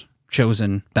 Baker's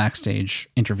chosen backstage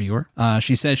interviewer.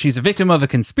 She says she's a victim of a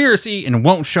conspiracy and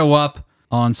won't show up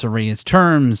on Saraya's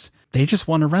terms. They just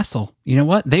want to wrestle. You know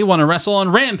what? They want to wrestle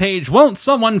on Rampage. Won't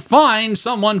someone find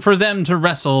someone for them to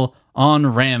wrestle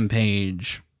on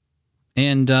Rampage?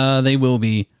 And they will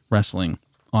be wrestling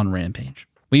on Rampage.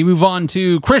 We move on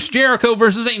to Chris Jericho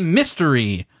versus a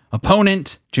mystery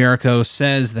opponent. Jericho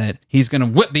says that he's going to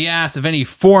whip the ass of any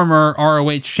former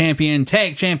ROH champion,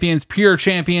 tag champions, pure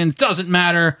champions, doesn't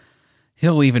matter.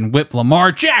 He'll even whip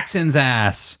Lamar Jackson's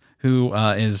ass, who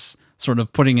is sort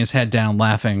of putting his head down,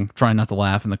 laughing, trying not to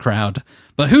laugh in the crowd.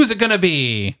 But who's it going to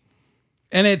be?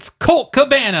 And it's Colt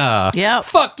Cabana. Yep.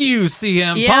 Fuck you,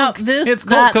 CM Punk. It's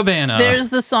Colt Cabana. There's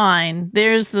the sign.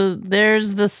 There's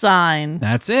the sign.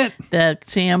 That's it. That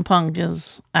CM Punk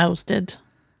is ousted.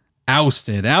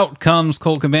 Out comes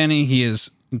Colt Cabana. He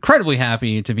is incredibly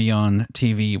happy to be on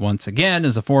TV once again.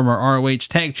 As a former ROH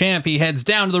tag champ, he heads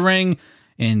down to the ring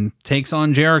and takes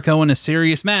on Jericho in a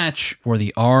serious match for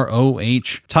the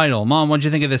ROH title. Mom, what'd you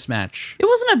think of this match? It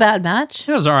wasn't a bad match.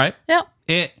 It was all right. Yep.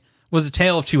 It was a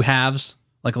tale of two halves,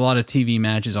 like a lot of TV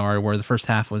matches are, where the first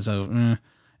half was and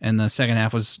the second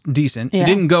half was decent. Yeah. It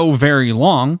didn't go very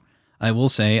long, I will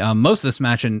say. Most of this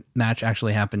match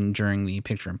actually happened during the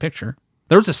picture-in-picture.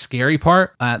 There was a scary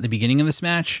part at the beginning of this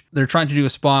match. They're trying to do a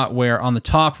spot where on the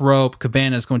top rope,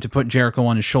 Cabana is going to put Jericho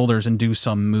on his shoulders and do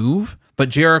some move. But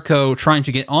Jericho, trying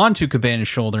to get onto Cabana's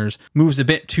shoulders, moves a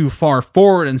bit too far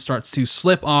forward and starts to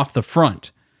slip off the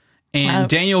front. And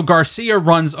Daniel Garcia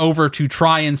runs over to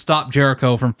try and stop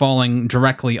Jericho from falling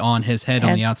directly on his head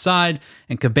on the outside.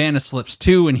 And Cabana slips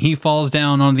too, and he falls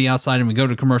down on the outside, and we go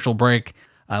to commercial break.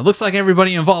 Looks like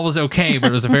everybody involved was okay,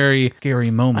 but it was a very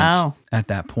scary moment at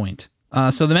that point.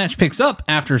 So the match picks up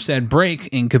after said break,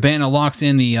 and Cabana locks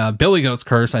in the Billy Goat's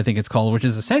Curse, I think it's called, which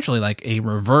is essentially like a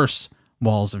reverse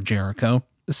Walls of Jericho.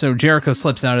 So Jericho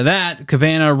slips out of that.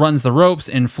 Cabana runs the ropes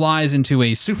and flies into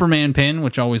a Superman pin,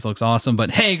 which always looks awesome,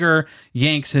 but Hager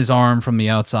yanks his arm from the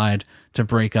outside to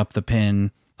break up the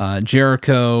pin.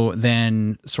 Jericho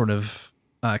then sort of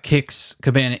kicks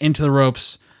Cabana into the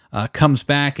ropes, comes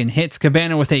back and hits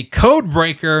Cabana with a code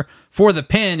breaker for the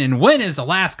pin. And when is the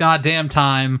last goddamn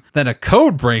time that a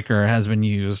code breaker has been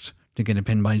used to get a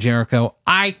pin by Jericho?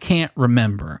 I can't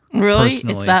remember. Really?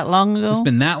 Personally. It's that long ago? It's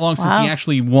been that long since he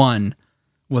actually won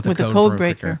with a code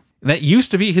breaker. that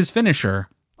used to be his finisher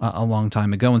a long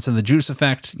time ago. And so the Judas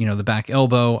Effect, the back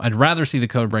elbow, I'd rather see the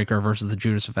Codebreaker versus the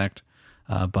Judas Effect.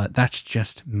 But that's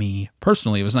just me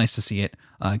personally. It was nice to see it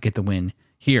get the win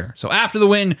here. So after the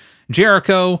win,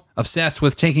 Jericho, obsessed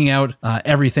with taking out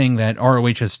everything that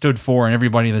ROH has stood for and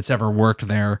everybody that's ever worked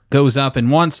there, goes up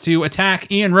and wants to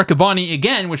attack Ian Riccaboni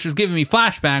again, which was giving me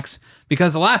flashbacks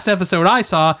because the last episode I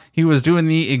saw, he was doing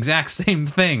the exact same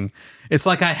thing. It's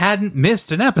like I hadn't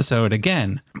missed an episode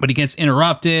again, but he gets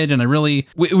interrupted, and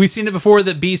we've seen it before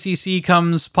that BCC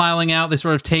comes piling out. They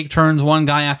sort of take turns, one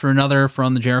guy after another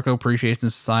from the Jericho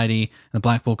Appreciation Society and the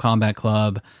Blackpool Combat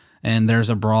Club, and there's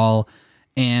a brawl.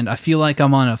 And I feel like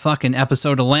I'm on a fucking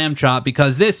episode of Lamb Chop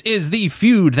because this is the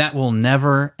feud that will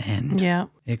never end. Yeah.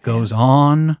 It goes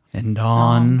on and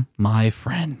on, my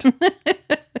friend.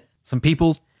 Some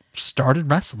people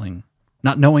started wrestling,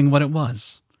 not knowing what it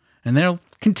was. And they'll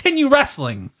continue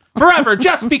wrestling forever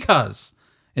just because.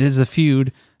 It is a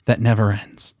feud that never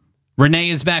ends. Renee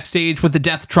is backstage with the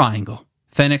Death Triangle.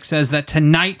 Fenix says that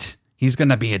tonight he's going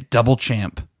to be a double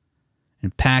champ.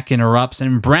 And Pac interrupts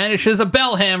and brandishes a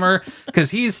bell hammer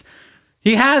because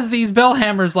he has these bell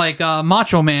hammers like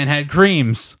Macho Man had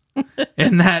creams.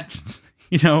 And that,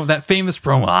 that famous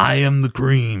promo, I am the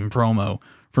cream promo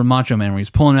from Macho Man, where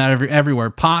he's pulling it out everywhere.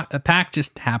 Pac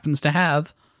just happens to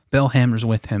have bell hammers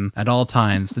with him at all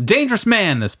times. The dangerous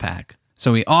man, this Pac.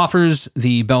 So he offers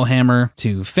the bell hammer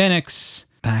to Fenix.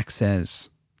 Pac says,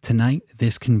 tonight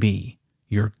this can be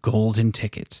your golden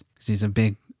ticket. Because he's a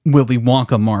big Willy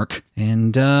Wonka mark.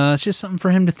 And it's just something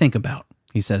for him to think about,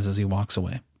 he says as he walks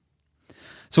away.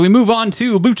 So we move on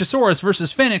to Luchasaurus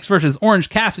versus Fenix versus Orange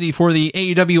Cassidy for the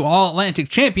AEW All-Atlantic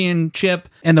Championship.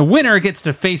 And the winner gets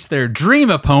to face their dream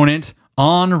opponent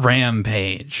on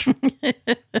Rampage.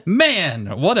 Man,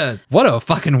 what a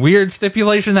fucking weird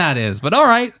stipulation that is. But all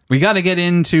right, we got to get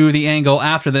into the angle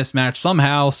after this match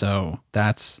somehow. So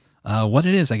that's what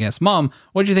it is, I guess. Mom,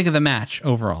 what did you think of the match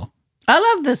overall? I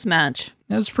love this match.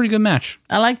 It was a pretty good match.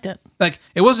 I liked it. Like,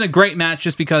 it wasn't a great match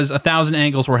just because 1,000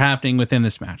 angles were happening within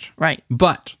this match. Right.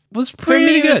 But it was pretty good.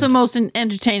 For me, good. it was the most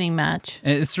entertaining match.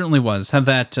 It certainly was. Had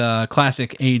that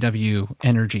classic AEW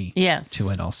energy to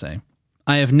it, I'll say.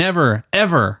 I have never,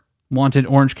 ever wanted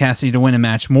Orange Cassidy to win a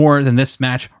match more than this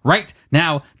match right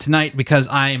now, tonight, because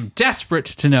I am desperate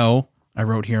to know, I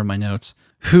wrote here in my notes,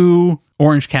 who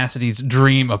Orange Cassidy's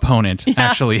dream opponent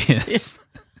actually is.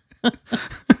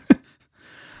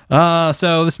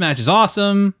 So this match is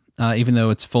awesome, even though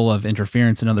it's full of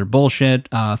interference and other bullshit.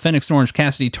 Fenix and Orange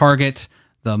Cassidy target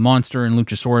the monster and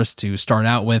Luchasaurus to start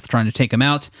out with, trying to take him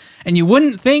out. And you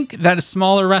wouldn't think that a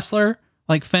smaller wrestler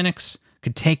like Fenix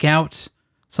could take out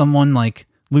someone like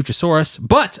Luchasaurus.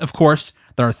 But, of course,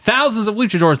 there are thousands of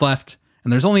luchadors left,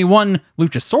 and there's only one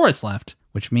Luchasaurus left,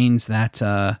 which means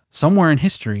that somewhere in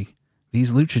history,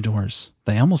 these luchadors,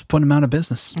 they almost put him out of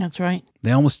business. That's right.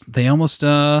 They almost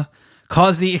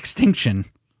caused the extinction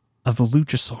of the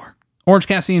Luchasaur. Orange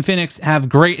Cassidy and Fenix have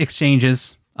great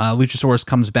exchanges. Luchasaurus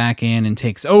comes back in and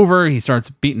takes over. He starts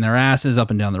beating their asses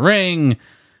up and down the ring.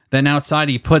 Then outside,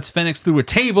 he puts Fenix through a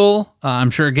table. I'm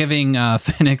sure giving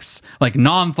Fenix like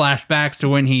non-flashbacks to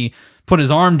when he put his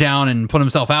arm down and put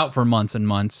himself out for months and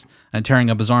months and tearing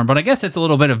up his arm. But I guess it's a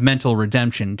little bit of mental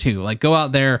redemption too. Like, go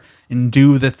out there and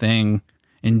do the thing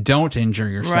and don't injure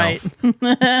yourself.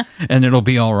 Right. And it'll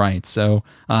be all right. So,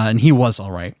 and he was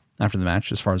all right after the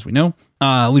match, as far as we know.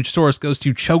 Luchasaurus goes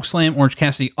to chokeslam Orange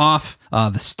Cassidy off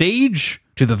the stage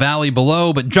to the valley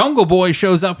below, but Jungle Boy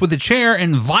shows up with a chair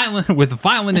and with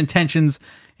violent intentions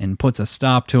and puts a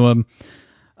stop to him.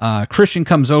 Christian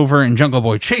comes over and Jungle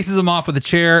Boy chases him off with a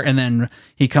chair, and then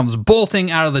he comes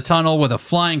bolting out of the tunnel with a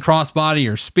flying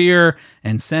crossbody or spear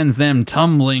and sends them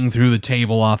tumbling through the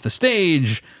table off the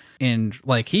stage. And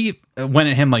like, he went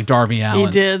at him like Darby Allin.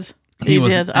 He did. He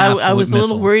did. I was a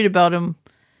little worried about him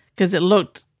because it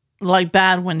looked like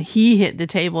bad when he hit the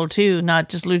table too, not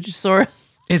just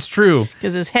Luchasaurus. It's true.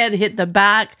 Because his head hit the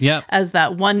back. Yep. As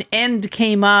that one end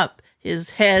came up, his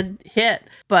head hit.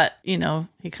 But,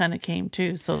 he kind of came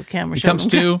too. So the camera showed him. He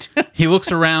comes to, he looks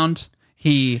around,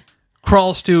 he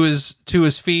crawls to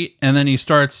his feet, and then he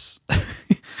starts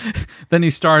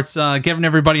giving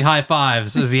everybody high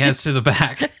fives as he heads to the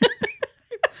back.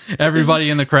 Everybody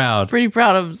in the crowd. Pretty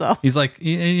proud of himself. He's like,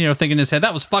 thinking in his head,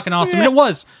 that was fucking awesome. Yeah, and it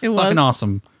was fucking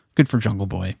awesome. Good for Jungle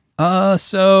Boy.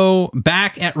 So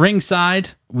back at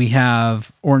ringside, we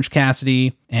have Orange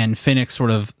Cassidy and Fenix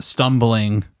sort of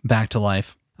stumbling back to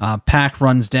life. Pac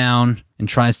runs down and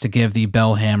tries to give the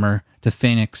bell hammer to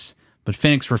Fenix, but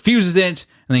Fenix refuses it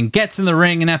and then gets in the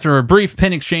ring, and after a brief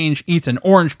pin exchange, eats an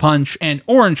orange punch, and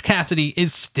Orange Cassidy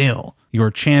is still your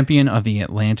champion of the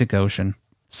Atlantic Ocean.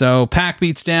 So Pac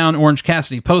beats down Orange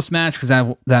Cassidy post-match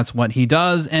because that's what he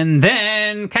does. And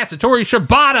then Kazutori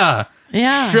Shibata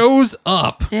shows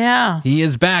up. Yeah. He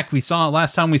is back.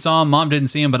 Last time we saw him, Mom didn't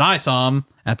see him, but I saw him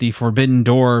at the Forbidden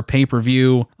Door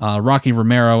pay-per-view. Rocky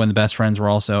Romero and the Best Friends were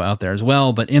also out there as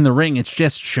well. But in the ring, it's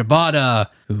just Shibata,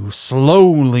 who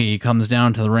slowly comes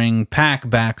down to the ring. Pac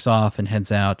backs off and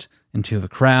heads out into the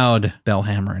crowd,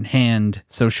 bellhammer in hand.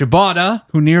 So Shibata,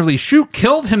 who nearly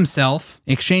killed himself,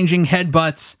 exchanging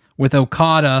headbutts with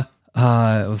Okada.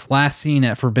 It was last seen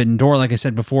at Forbidden Door, like I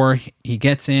said before. He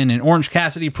gets in, and Orange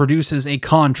Cassidy produces a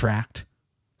contract.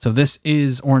 So this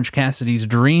is Orange Cassidy's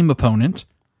dream opponent.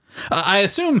 I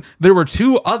assume there were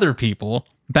 2 other people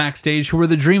backstage who were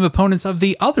the dream opponents of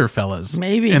the other fellas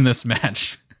in this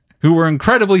match, who were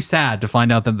incredibly sad to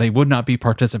find out that they would not be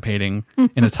participating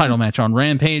in a title match on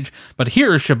Rampage. But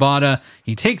here is Shibata.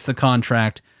 He takes the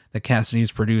contract that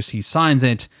Cassidy's produced. He signs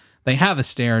it. They have a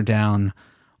stare down.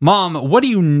 Mom, what do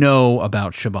you know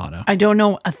about Shibata? I don't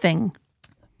know a thing.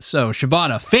 So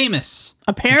Shibata, famous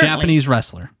apparently Japanese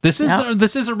wrestler. This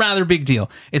is a rather big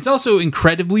deal. It's also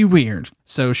incredibly weird.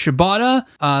 So Shibata,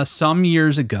 some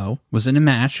years ago, was in a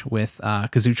match with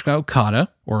Kazuchika Okada,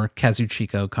 or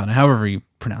Kazuchika Okada, however you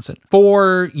pronounce it.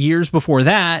 4 years before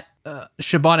that,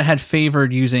 Shibata had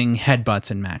favored using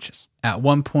headbutts in matches. At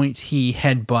one point, he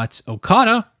headbutts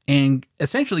Okada and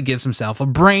essentially gives himself a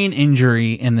brain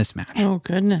injury in this match. Oh,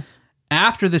 goodness.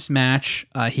 After this match,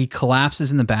 he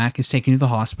collapses in the back, is taken to the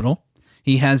hospital.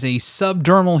 He has a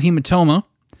subdermal hematoma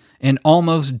and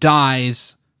almost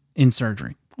dies in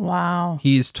surgery. Wow.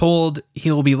 He is told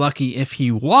he'll be lucky if he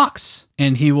walks,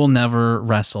 and he will never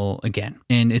wrestle again.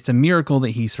 And it's a miracle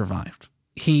that he survived.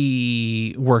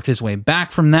 He worked his way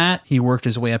back from that. He worked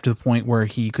his way up to the point where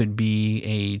he could be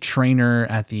a trainer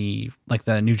at the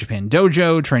New Japan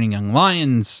Dojo, training young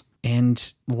lions.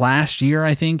 And last year,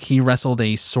 I think, he wrestled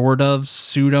a sort of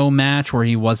pseudo match where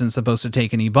he wasn't supposed to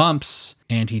take any bumps,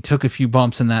 and he took a few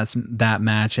bumps in that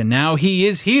match. And now he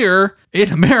is here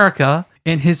in America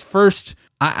in his first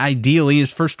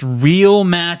real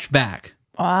match back.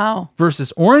 Wow.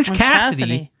 Versus Orange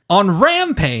Cassidy on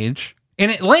Rampage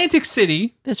in Atlantic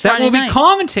City. That will be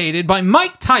commentated by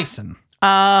Mike Tyson.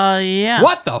 Yeah.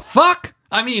 What the fuck?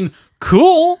 I mean,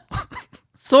 cool.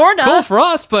 Sorta. Cool for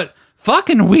us, but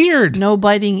fucking weird. No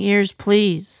biting ears,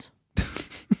 please.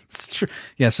 It's true.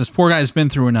 Yes, this poor guy's been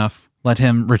through enough. Let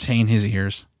him retain his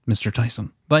ears, Mr.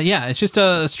 Tyson. But yeah, it's just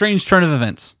a strange turn of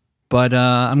events. But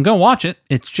I'm going to watch it.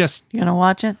 It's just... You going to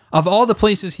watch it? Of all the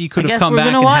places he could have come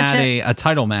back and had a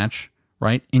title match,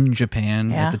 right? In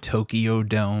Japan, at the Tokyo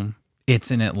Dome.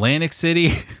 It's in Atlantic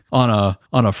City on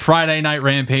a Friday night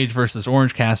Rampage versus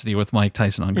Orange Cassidy with Mike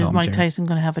Tyson on commentary. Is Mike Tyson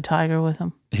going to have a tiger with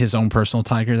him? His own personal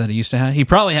tiger that he used to have? He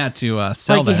probably had to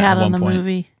sell that at one point. Like he had on the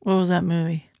movie. What was that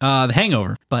movie? The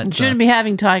Hangover. But it shouldn't be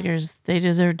having tigers. They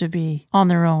deserve to be on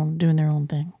their own, doing their own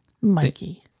thing.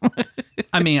 Mikey.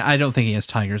 I mean, I don't think he has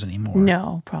tigers anymore.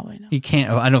 No, probably not. He can't.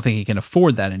 I don't think he can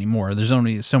afford that anymore. There's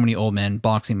only so many old men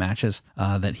boxing matches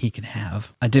that he can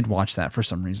have. I did watch that for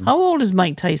some reason. How old is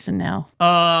Mike Tyson now?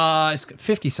 He's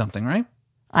 50 something, right?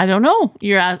 I don't know.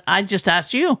 I just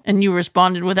asked you, and you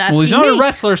responded with asking me. Well, he's not a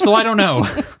wrestler, so I don't know.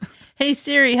 Hey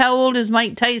Siri, how old is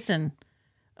Mike Tyson?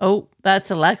 Oh,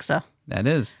 that's Alexa. That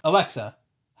is Alexa.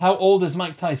 How old is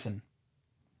Mike Tyson?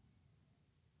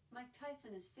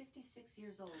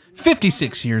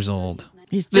 56 years old.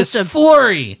 He's just a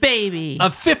flurry baby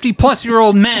of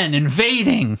 50-plus-year-old men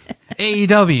invading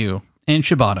AEW and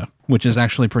Shibata, which is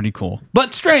actually pretty cool.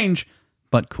 But strange,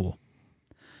 but cool.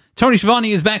 Tony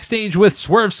Schiavone is backstage with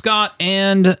Swerve Scott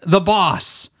and the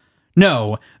boss.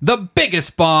 No, the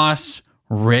biggest boss,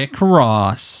 Rick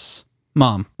Ross.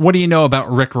 Mom, what do you know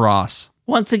about Rick Ross?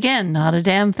 Once again, not a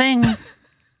damn thing.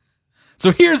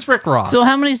 So here's Rick Ross. So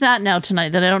how many's that now tonight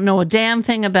that I don't know a damn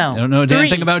thing about? I don't know a damn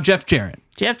thing about Jeff Jarrett.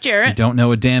 Jeff Jarrett. You don't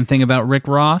know a damn thing about Rick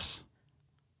Ross?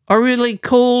 Or really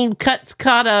Cold Cuts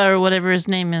Kata or whatever his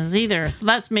name is either. So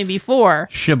that's maybe 4.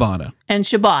 Shibata. And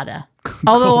Shibata.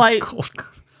 Although Cold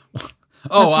that's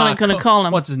what I'm going to call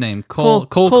him. What's his name? Cole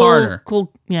Carter. Cold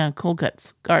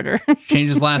Cuts Carter. Change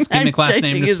his gimmick last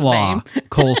name to Slaw.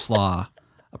 Cole Slaw.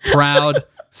 Proud...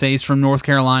 Say he's from North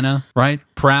Carolina, right?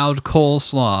 Proud Cole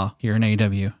Slaw here in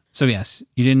AEW. So yes,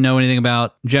 you didn't know anything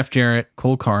about Jeff Jarrett,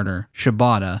 Cole Carter,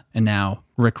 Shibata, and now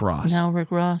Rick Ross.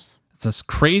 It's this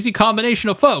crazy combination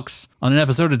of folks on an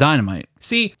episode of Dynamite.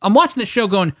 See, I'm watching this show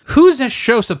going, who's this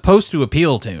show supposed to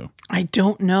appeal to? I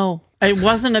don't know. It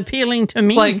wasn't appealing to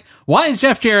me. Like, why is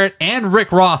Jeff Jarrett and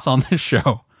Rick Ross on this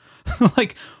show?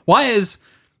 Like, why is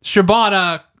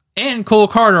Shibata and Cole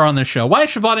Carter on this show? Why is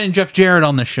Shibata and Jeff Jarrett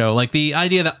on this show? Like, the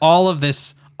idea that all of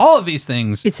this All of these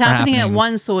things It's are happening at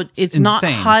once, so it's not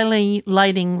insane.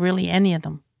 highlighting really any of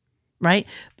them, right?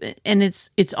 And it's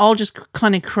all just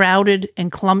kind of crowded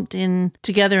and clumped in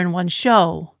together in one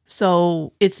show.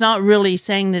 So it's not really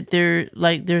saying that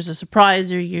there's a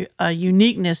surprise or a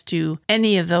uniqueness to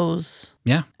any of those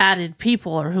added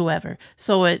people or whoever.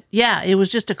 So it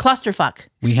was just a clusterfuck.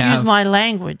 Excuse my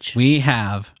language. We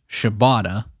have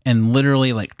Shibata, and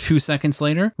literally like 2 seconds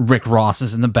later, Rick Ross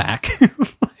is in the back.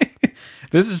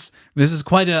 This is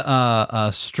quite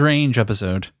a strange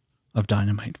episode of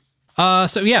Dynamite.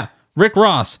 Rick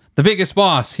Ross, the biggest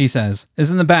boss, he says,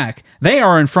 is in the back. They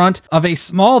are in front of a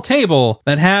small table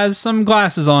that has some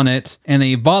glasses on it and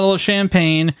a bottle of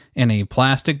champagne and a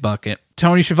plastic bucket.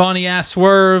 Tony Schiavone asks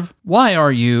Swerve, why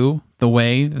are you the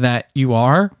way that you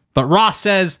are? But Ross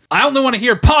says, I only want to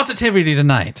hear positivity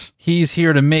tonight. He's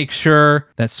here to make sure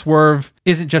that Swerve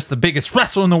isn't just the biggest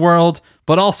wrestler in the world,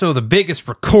 but also the biggest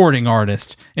recording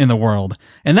artist in the world.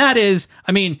 And that is,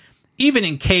 even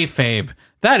in kayfabe,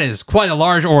 that is quite a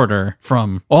large order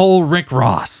from old Rick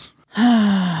Ross.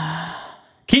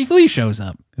 Keith Lee shows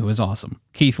up, who is awesome.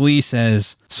 Keith Lee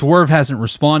says Swerve hasn't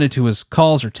responded to his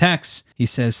calls or texts. He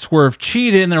says Swerve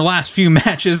cheated in their last few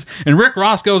matches, and Rick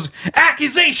Ross goes,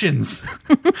 accusations!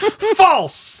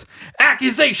 False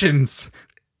accusations!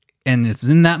 And it's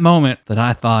in that moment that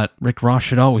I thought Rick Ross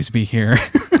should always be here.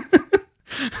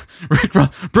 Rick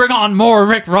Ross, bring on more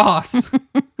Rick Ross,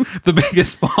 the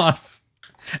biggest boss.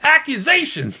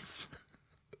 Accusations.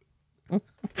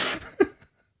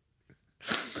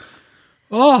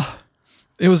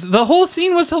 The whole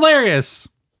scene was hilarious.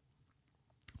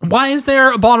 Why is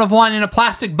there a bottle of wine in a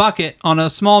plastic bucket on a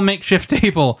small makeshift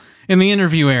table in the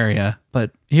interview area?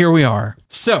 But here we are.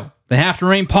 So they have to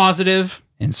remain positive,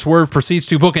 and Swerve proceeds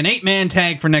to book an 8-man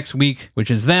tag for next week, which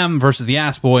is them versus the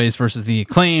Ass Boys versus the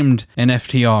Acclaimed and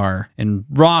FTR. And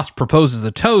Ross proposes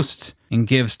a toast and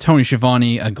gives Tony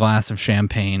Schiavone a glass of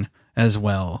champagne as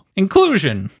well.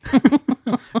 Inclusion.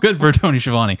 Good for Tony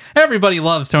Schiavone. Everybody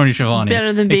loves Tony Schiavone. It's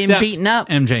better than being beaten up.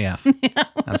 MJF. Yeah.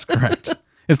 That's correct.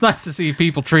 It's nice to see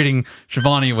people treating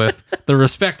Schiavone with the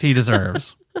respect he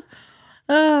deserves.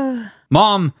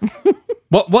 Mom,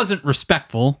 what wasn't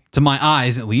respectful, to my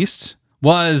eyes at least,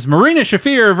 was Marina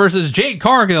Shafir versus Jade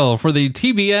Cargill for the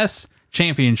TBS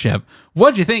Championship.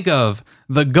 What'd you think of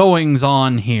the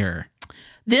goings-on here?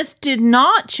 This did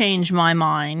not change my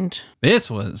mind. This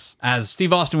was, as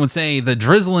Steve Austin would say, the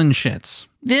drizzling shits.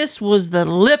 This was the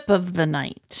lip of the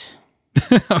night.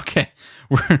 Okay.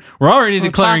 We're already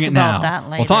declaring it now.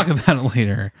 We'll talk about it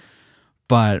later.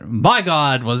 But my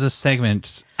God, was this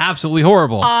segment absolutely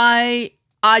horrible. I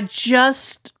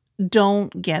just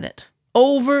don't get it.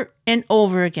 Over and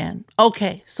over again.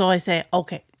 Okay, so I say,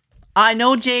 okay, I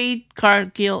know Jade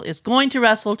Cargill is going to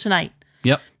wrestle tonight.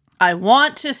 Yep. I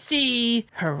want to see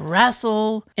her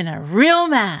wrestle in a real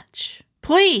match.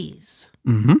 Please.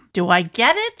 Mm-hmm. Do I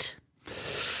get it?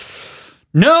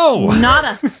 No.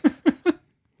 Nada.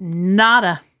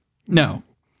 Nada. No.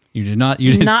 You did not.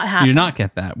 You did not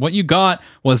get that. What you got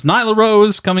was Nyla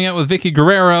Rose coming out with Vicky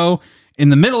Guerrero in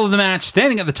the middle of the match,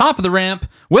 standing at the top of the ramp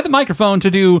with a microphone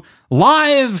to do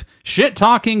live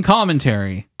shit-talking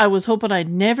commentary. I was hoping I'd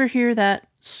never hear that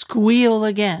squeal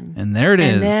again. And there it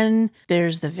is. And then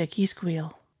there's the Vicky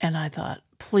squeal. And I thought,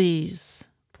 please,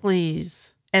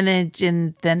 please. And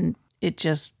then it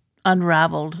just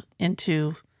unraveled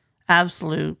into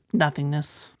absolute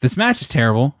nothingness. This match is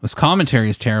terrible. This commentary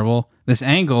is terrible. This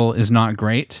angle is not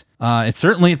great. It's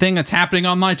certainly a thing that's happening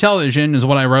on my television, is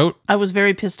what I wrote. I was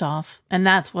very pissed off, and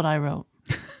that's what I wrote.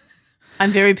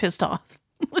 I'm very pissed off.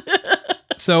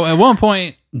 So at one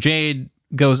point, Jade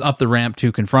goes up the ramp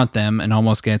to confront them and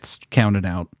almost gets counted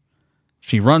out.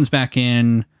 She runs back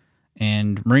in,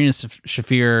 and Marina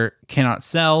Shafir cannot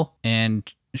sell,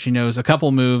 and she knows a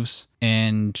couple moves,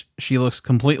 and she looks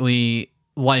completely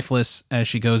lifeless as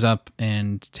she goes up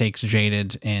and takes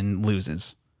Jaded and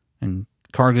loses. And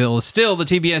Cargill is still the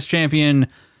TBS champion,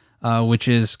 which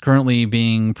is currently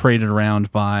being paraded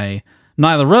around by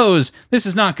Nyla Rose. This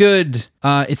is not good.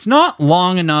 It's not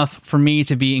long enough for me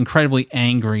to be incredibly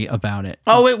angry about it.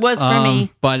 Oh, it was for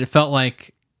me. But it felt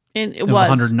like it was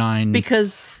 109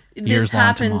 because this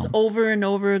happens over and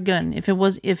over again. If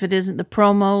it isn't the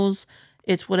promos,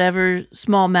 it's whatever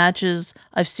small matches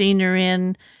I've seen her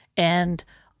in, and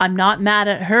I'm not mad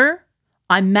at her.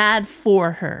 I'm mad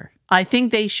for her. I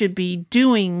think they should be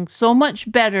doing so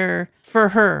much better for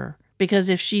her, because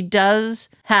if she does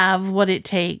have what it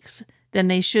takes, then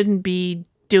they shouldn't be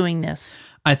doing this.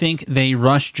 I think they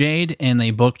rushed Jade and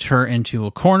they booked her into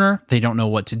a corner. They don't know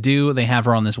what to do. They have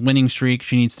her on this winning streak.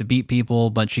 She needs to beat people,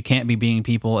 but she can't be beating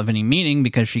people of any meaning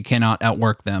because she cannot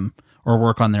outwork them or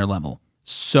work on their level.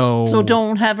 So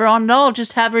don't have her on at all.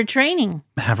 Just have her training.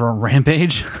 Have her on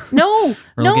Rampage? No,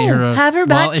 have her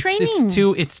back training.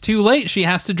 It's too late. She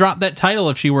has to drop that title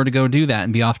if she were to go do that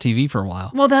and be off TV for a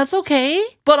while. Well, that's okay.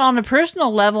 But on a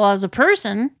personal level, as a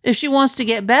person, if she wants to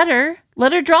get better,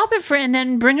 let her drop it and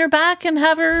then bring her back and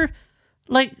have her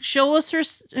show us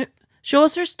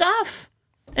her stuff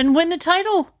and win the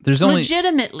title. There's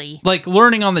legitimately.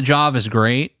 Learning on the job is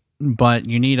great, but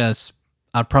you need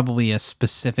probably a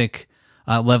specific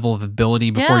level of ability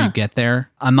before you get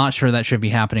there. I'm not sure that should be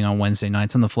happening on Wednesday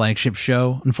nights on the flagship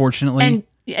show, unfortunately.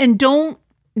 And don't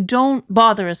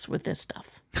bother us with this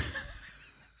stuff.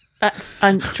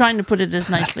 I'm trying to put it as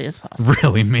nicely as possible.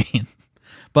 Really mean,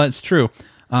 but it's true.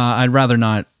 I'd rather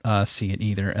not see it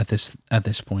either at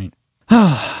this point.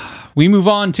 We move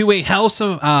on to a House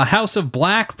of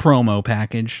Black promo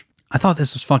package. I thought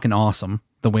this was fucking awesome,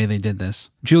 the way they did this.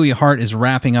 Julia Hart is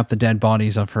wrapping up the dead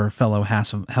bodies of her fellow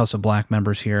House of Black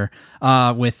members here,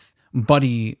 with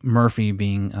Buddy Murphy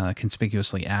being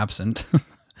conspicuously absent.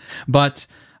 But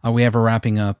we have her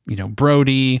wrapping up,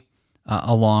 Brody,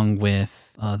 along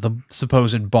with the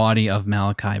supposed body of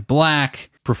Malachi Black,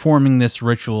 performing this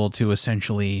ritual to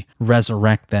essentially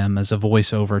resurrect them, as a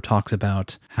voiceover talks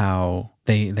about how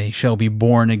they shall be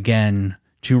born again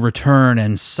to return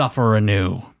and suffer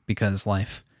anew, because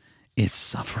life is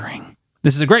suffering.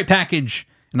 This is a great package,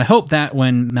 and I hope that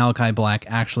when Malachi Black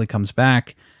actually comes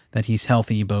back, that he's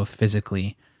healthy both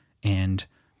physically and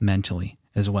mentally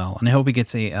as well. And I hope he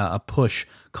gets a push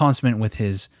consummate with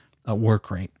his work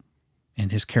rate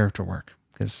and his character work,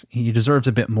 because he deserves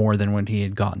a bit more than what he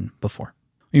had gotten before.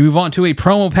 We move on to a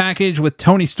promo package with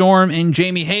Toni Storm and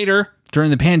Jamie Hayter.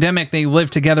 During the pandemic, they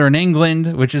lived together in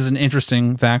England, which is an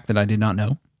interesting fact that I did not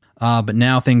know. But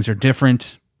now things are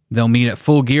different. They'll meet at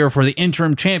Full Gear for the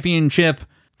interim championship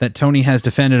that Tony has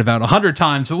defended about 100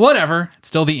 times, but whatever. It's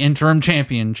still the interim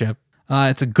championship.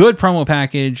 It's a good promo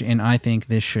package, and I think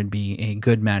this should be a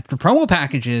good match. The promo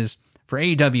packages for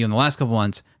AEW in the last couple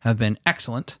months have been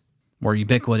excellent, more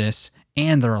ubiquitous,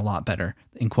 and they're a lot better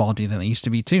in quality than they used to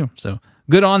be too. So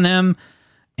good on them.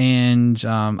 And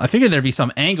I figured there'd be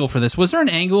some angle for this. Was there an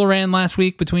angle ran last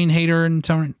week between Hayter and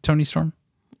Toni Storm?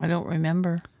 I don't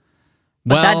remember.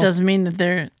 But that doesn't mean that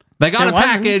they got a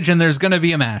package and there's going to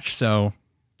be a match. So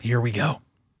here we go.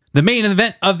 The main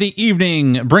event of the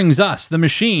evening brings us The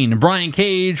Machine, Brian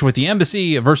Cage with the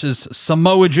Embassy versus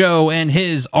Samoa Joe and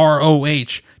his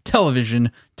ROH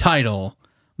television title.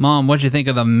 Mom, what'd you think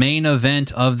of the main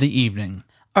event of the evening?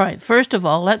 All right. First of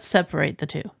all, let's separate the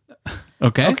two.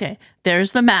 Okay.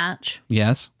 There's the match.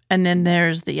 Yes. And then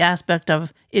there's the aspect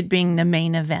of it being the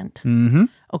main event. Mm-hmm.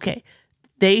 Okay.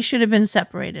 They should have been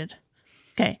separated.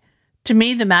 Okay. To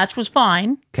me, the match was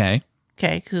fine. Okay.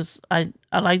 Okay. Because I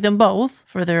like them both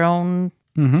for their own,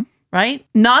 mm-hmm. right?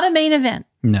 Not a main event.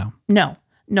 No,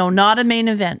 not a main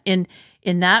event.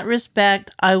 In that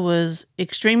respect, I was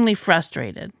extremely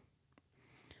frustrated.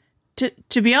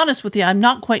 To be honest with you, I'm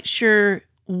not quite sure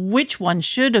which one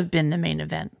should have been the main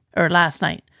event. Or last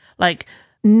night.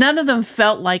 None of them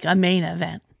felt like a main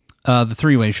event. The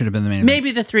three-way should have been the main event.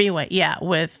 Maybe the three-way, yeah,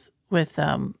 with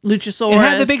Luchasaurus. It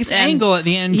had the biggest angle at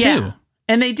the end, too.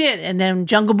 And they did. And then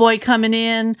Jungle Boy coming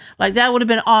in. That would have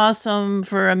been awesome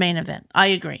for a main event. I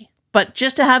agree. But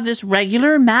just to have this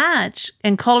regular match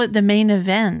and call it the main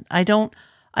event, I don't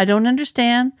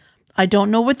understand. I don't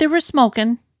know what they were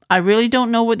smoking. I really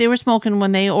don't know what they were smoking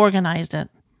when they organized it.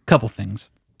 Couple things.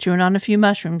 Chewing on a few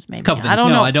mushrooms, maybe. Couple things. I don't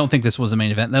know. I don't think this was the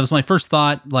main event. That was my first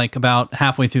thought, about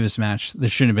halfway through this match.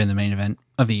 This shouldn't have been the main event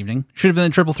of the evening. Should have been the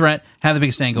triple threat, had the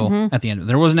biggest angle at the end of it.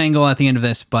 There was an angle at the end of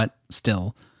this, but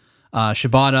still.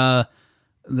 Shibata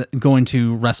going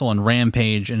to wrestle on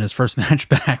Rampage in his first match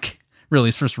back, really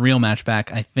his first real match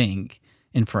back, I think,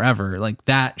 in forever.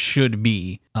 That should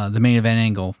be the main event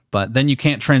angle. But then you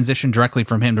can't transition directly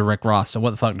from him to Rick Ross, so what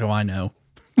the fuck do I know?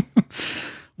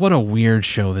 What a weird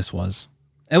show this was.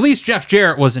 At least Jeff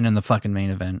Jarrett wasn't in the fucking main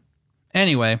event.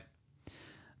 Anyway,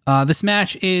 this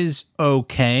match is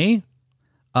okay.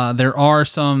 There are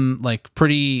some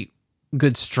pretty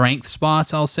good strength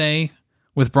spots, I'll say,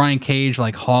 with Brian Cage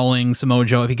hauling Samoa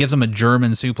Joe. If he gives him a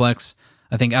German suplex,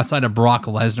 I think outside of Brock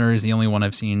Lesnar is the only one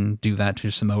I've seen do that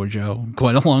to Samoa Joe in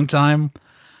quite a long time.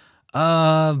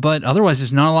 But otherwise,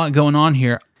 there's not a lot going on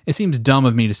here. It seems dumb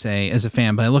of me to say as a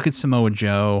fan, but I look at Samoa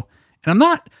Joe and I'm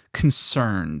not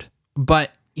concerned,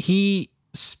 but he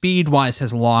speed-wise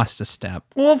has lost a step.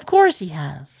 Well, of course he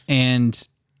has. And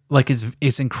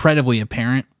it's incredibly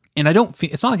apparent. And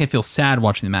it's not like I feel sad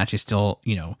watching the match. He's still,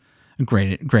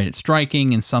 great at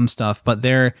striking and some stuff, but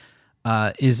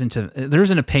there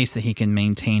isn't a pace that he can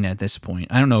maintain at this point.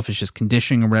 I don't know if it's just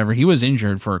conditioning or whatever. He was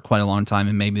injured for quite a long time,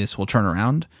 and maybe this will turn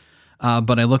around.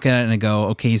 But I look at it and I go,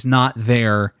 okay, he's not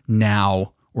there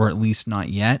now, or at least not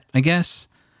yet, I guess.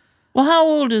 Well, how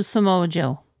old is Samoa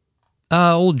Joe?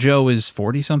 Old Joe is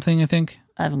 40 something, I think.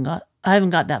 I haven't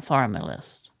got that far on my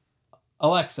list.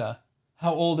 Alexa,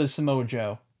 how old is Samoa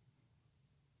Joe?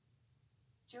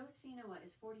 Joe Sinoa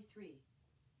is 43.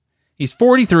 He's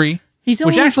 43. He's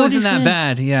which only actually isn't 43. that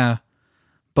bad, yeah.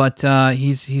 But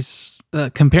he's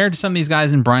compared to some of these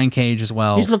guys in Brian Cage as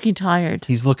well. He's looking tired.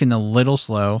 He's looking a little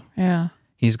slow. Yeah.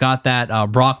 He's got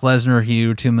that Brock Lesnar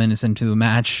hue 2 minutes into the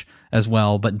match as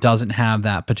well, but doesn't have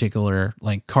that particular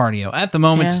like cardio at the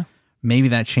moment. Yeah. Maybe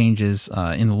that changes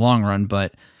in the long run,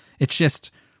 but it's just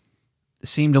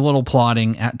seemed a little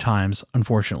plodding at times,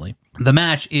 unfortunately. The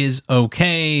match is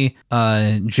okay.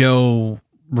 Joe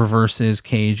reverses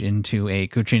Cage into a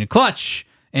Cucina clutch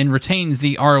and retains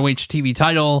the ROH TV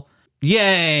title.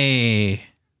 Yay!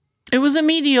 It was a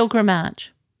mediocre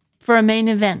match for a main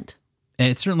event.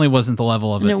 It certainly wasn't the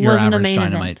level of And it your wasn't a average main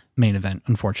Dynamite event. main event,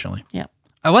 unfortunately. Yeah.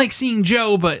 I like seeing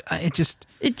Joe, but it just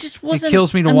wasn't. it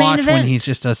kills me to a main watch when event. he's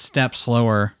just a step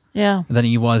slower Yeah. than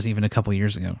he was even a couple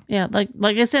years ago. Yeah. Like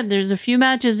I said, there's a few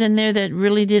matches in there that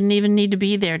really didn't even need to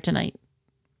be there tonight.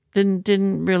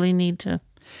 Didn't really need to.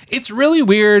 It's really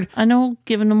weird. I know,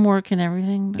 giving them work and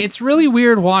everything. But It's really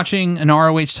weird watching an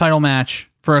ROH title match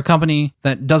for a company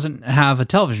that doesn't have a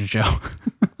television show.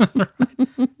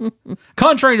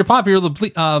 Contrary to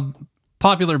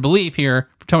popular belief here,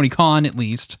 for Tony Khan at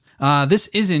least, this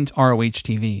isn't ROH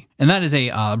TV. And that is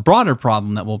a broader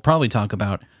problem that we'll probably talk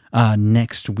about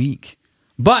next week.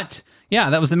 But yeah,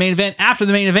 that was the main event. After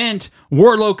the main event,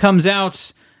 Wardlow comes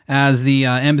out as the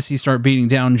embassy start beating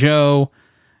down Joe.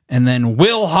 And then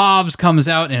Will Hobbs comes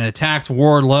out and attacks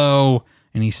Wardlow,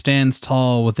 and he stands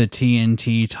tall with the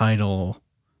TNT title.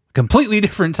 Completely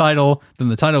different title than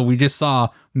the title we just saw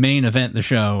main event the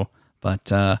show.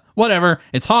 But whatever,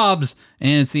 it's Hobbs,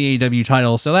 and it's the AEW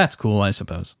title, so that's cool, I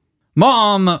suppose.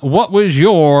 Mom, what was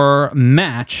your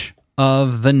match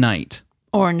of the night?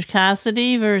 Orange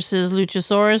Cassidy versus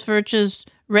Luchasaurus versus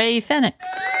Ray Fenix.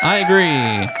 I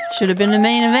agree. Should have been the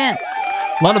main event.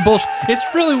 A lot of bullshit. It's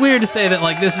really weird to say that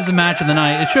like this is the match of the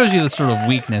night. It shows you the sort of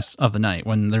weakness of the night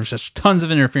when there's just tons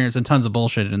of interference and tons of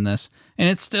bullshit in this, and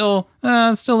it's still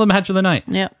the match of the night.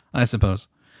 Yep. I suppose.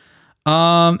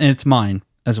 And it's mine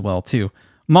as well too.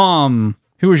 Mom,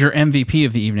 who was your MVP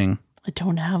of the evening? I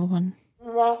don't have one.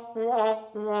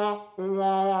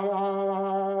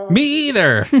 Me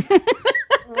either.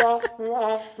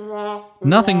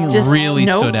 Nothing really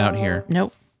stood out here.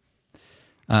 Nope.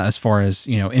 As far as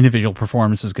individual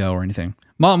performances go or anything.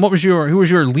 Mom, who was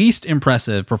your least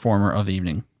impressive performer of the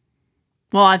evening?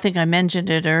 Well, I think I mentioned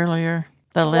it earlier.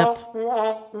 The lip.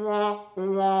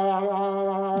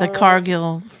 The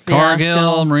Cargill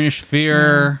fiasco. Marina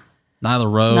Shafir, Nyla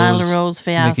Rose,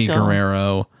 fiasco. Vicky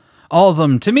Guerrero. All of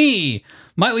them, to me,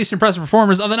 my least impressive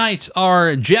performers of the night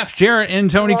are Jeff Jarrett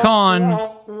and Tony Khan.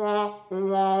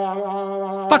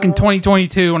 Fucking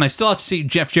 2022, and I still have to see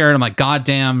Jeff Jarrett on my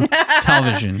goddamn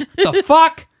television. The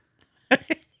fuck?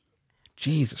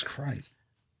 Jesus Christ.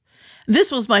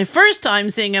 This was my first time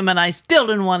seeing him, and I still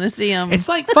didn't want to see him. It's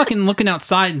like fucking looking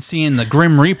outside and seeing the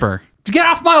Grim Reaper. Get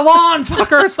off my lawn,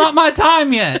 fucker. It's not my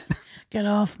time yet. Get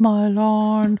off my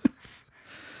lawn.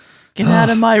 Get out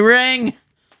of my ring.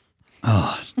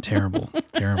 Oh, terrible.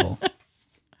 Terrible. So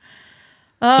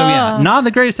yeah, not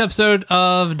the greatest episode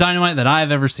of Dynamite that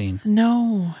I've ever seen.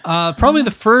 No. Probably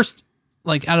the first,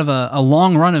 like, out of a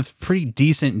long run of pretty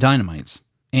decent Dynamites.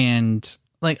 And,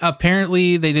 like,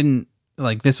 apparently they didn't,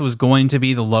 like, this was going to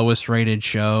be the lowest rated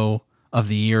show of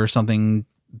the year or something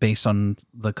based on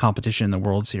the competition in the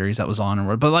World Series that was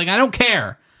on. But, like, I don't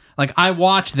care. Like, I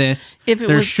watch this. If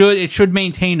it should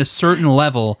maintain a certain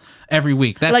level every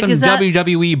week. That's Like, some is that-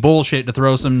 WWE bullshit to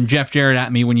throw some Jeff Jarrett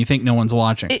at me when you think no one's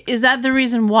watching. Is that the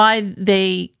reason why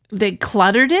they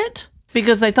cluttered it?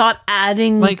 Because they thought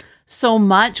adding Like- so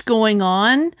much going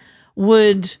on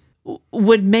would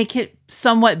make it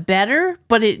somewhat better,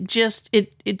 but it just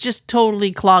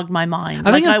totally clogged my mind.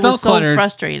 I think I it was felt so cluttered.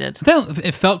 frustrated.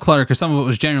 It felt cluttered because some of it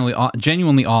was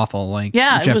genuinely awful, like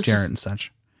Yeah, it Jeff was Jarrett just and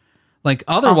such. Like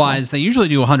otherwise, they usually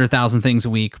do 100,000 things a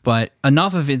week, but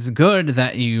enough of it's good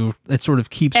that it sort of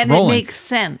keeps And rolling. it makes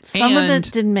sense. Some of And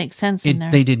it didn't make sense in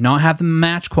there. They did not have the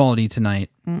match quality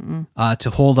tonight to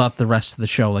hold up the rest of the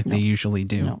show like they usually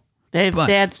do. No. They But-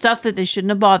 had stuff that they shouldn't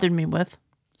have bothered me with.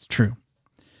 It's true.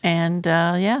 And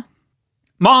yeah.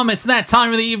 Mom, it's that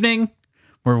time of the evening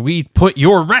where we put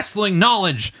your wrestling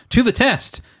knowledge to the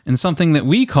test in something that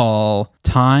we call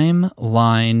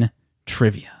Timeline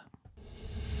trivia.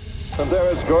 And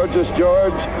there is Gorgeous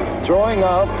George throwing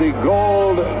out the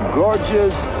gold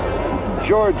Gorgeous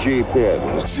Georgie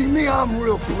pin. See me, I'm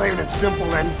real plain and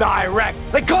simple and direct.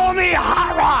 They call me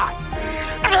Hot Rod.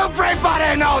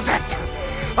 Everybody knows it.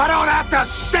 I don't have to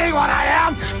say what I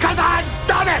am, because I've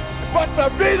done it. But to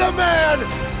be the man,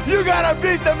 you gotta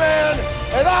beat the man.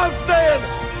 And I'm saying,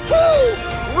 whoo,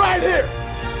 right here.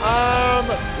 I'm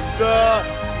the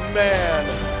man.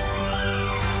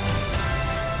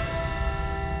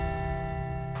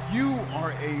 You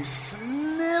are a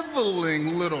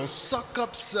sniveling little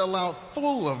suck-up sellout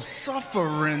full of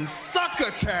suffering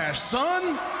succotash,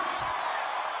 son.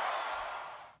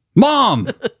 Mom!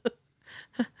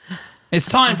 It's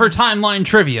time for timeline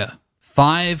trivia.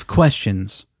 5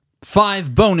 questions.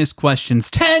 5 bonus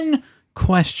questions. 10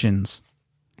 questions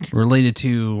related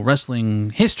to wrestling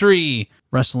history,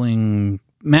 wrestling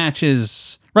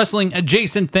matches, wrestling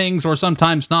adjacent things, or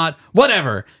sometimes not.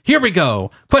 Whatever. Here we go.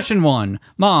 Question 1.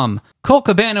 Mom, Colt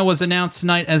Cabana was announced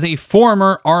tonight as a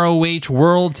former ROH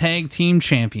World Tag Team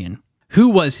Champion. Who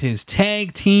was his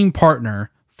tag team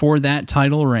partner for that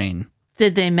title reign?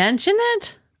 Did they mention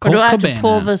it? Or Colt do I have Cabana. to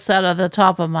pull this out of the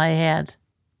top of my head?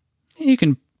 You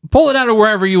can pull it out of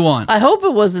wherever you want. I hope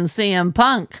it wasn't CM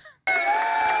Punk.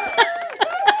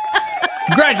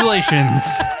 Congratulations.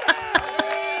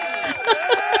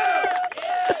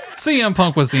 CM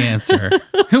Punk was the answer.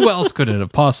 Who else could it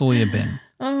have possibly have been?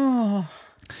 Oh.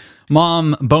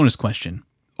 Mom, bonus question.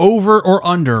 Over or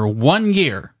under 1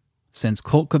 year since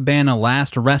Colt Cabana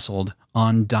last wrestled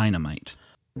on Dynamite?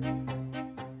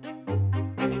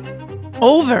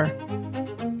 Over.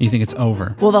 You think it's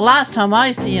over? Well, the last time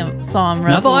I saw him wrestle.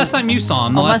 Not the last time you saw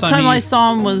him. The last time I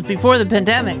saw him was before the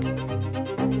pandemic.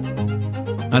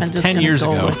 That's 10 years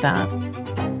ago. With that.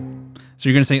 So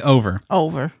you're going to say over.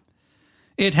 Over.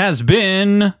 It has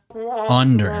been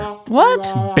under.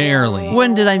 What? Barely.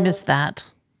 When did I miss that?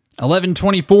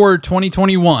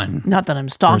 11/24/2021. Not that I'm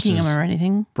stalking him versus or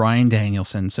anything. Bryan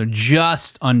Danielson. So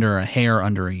just under a hair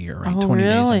under a year, right? 20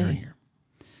 days really? under a year.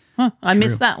 Huh, I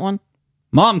missed that one.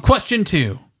 Mom, question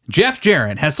 2. Jeff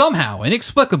Jarrett has somehow,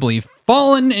 inexplicably,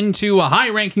 fallen into a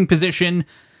high-ranking position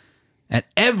at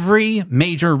every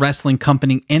major wrestling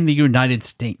company in the United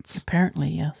States. Apparently,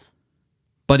 yes.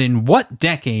 But in what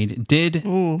decade did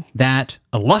that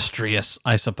illustrious,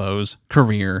 I suppose,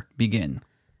 career begin?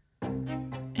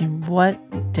 In what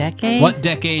decade? What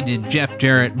decade did Jeff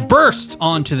Jarrett burst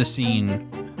onto the scene?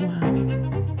 Wow.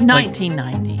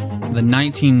 1990. The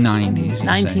 1990s. You 1990s. Say.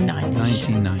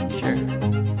 1990s. Sure.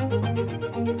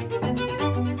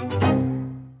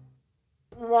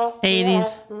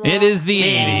 80s. It is the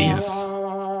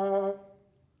 80s.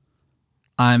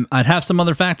 I'd have some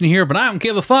other fact in here, but I don't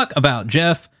give a fuck about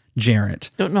Jeff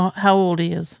Jarrett. Don't know how old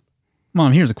he is.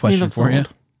 Mom, here's a question for you.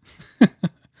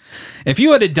 If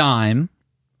you had a dime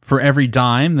for every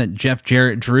dime that Jeff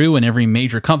Jarrett drew in every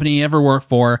major company he ever worked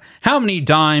for, how many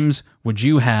dimes would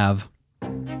you have?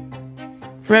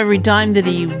 For every dime that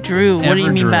he drew. What do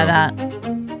you mean by that?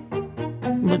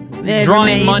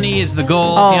 Drawing money is the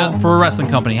goal for a wrestling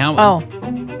company.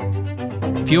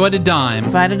 If you had a dime.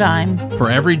 If I had a dime. For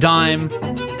every dime,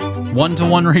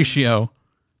 1-to-1 ratio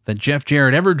that Jeff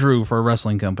Jarrett ever drew for a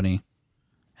wrestling company,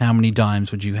 how many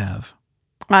dimes would you have?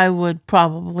 I would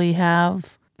probably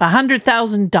have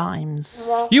 100,000 dimes.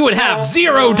 You would have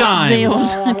 0 dimes.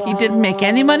 0. He didn't make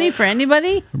any money for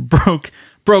anybody?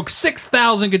 Broke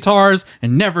 6,000 guitars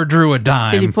and never drew a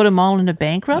dime. Did he put them all into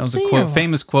bankruptcy? That was a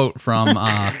famous quote from,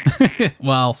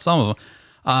 well, some of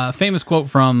them. Famous quote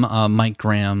from Mike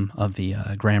Graham of the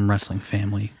Graham Wrestling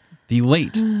family. The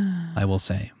late, I will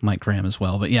say, Mike Graham as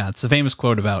well. But yeah, it's a famous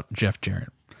quote about Jeff Jarrett.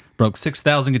 Broke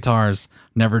 6,000 guitars,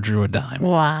 never drew a dime.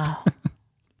 Wow.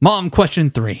 Mom,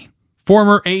 question 3.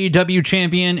 Former AEW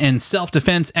champion and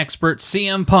self-defense expert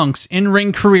CM Punk's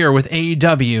in-ring career with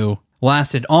AEW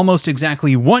lasted almost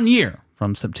exactly 1 year,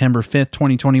 from September 5th,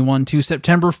 2021 to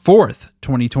September 4th,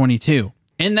 2022.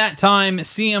 In that time,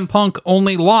 CM Punk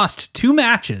only lost 2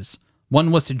 matches.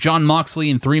 One was to Jon Moxley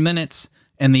in 3 minutes,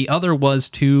 and the other was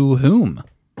to whom?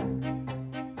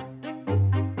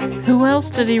 Who else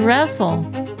did he wrestle?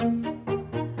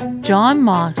 Jon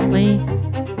Moxley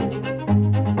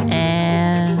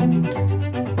and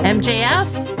MJF?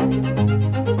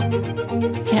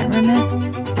 Can't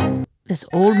remember. This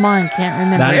old mind can't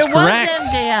remember. That is it correct.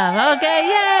 Was MJF. Okay,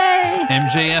 yay!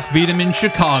 MJF beat him in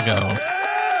Chicago.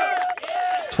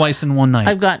 Twice in one night.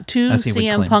 I've got 2 as he would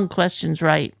CM claim. Punk questions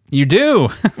right. You do.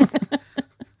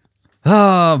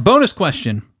 Bonus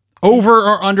question. Over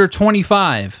or under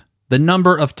 25, the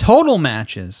number of total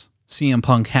matches CM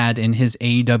Punk had in his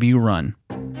AEW run.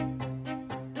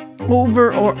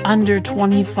 Over or under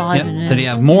 25 Yep. in Did he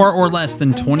have more or less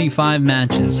than 25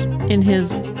 matches? in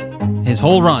his His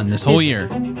whole run, this whole His- year.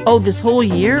 Oh, this whole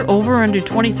year? Over or under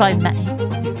 25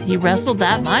 he wrestled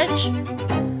that much?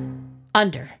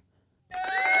 Under.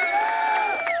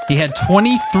 He had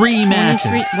 23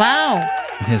 matches Wow.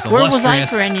 in his Where was I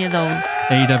illustrious for any of those?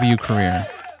 AEW career.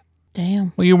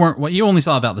 Damn. Well, you weren't. Well, you only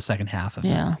saw about the second half of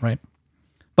Yeah. it, right?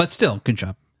 But still, good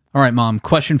job. All right, Mom.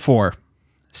 Question 4.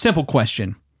 Simple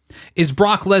question. Is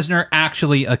Brock Lesnar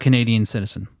actually a Canadian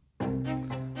citizen?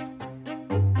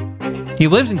 He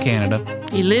lives in Canada.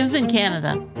 He lives in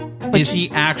Canada. Is he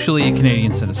actually a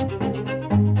Canadian citizen?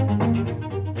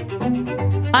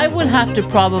 I would have to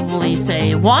probably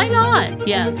say, why not?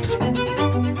 Yes.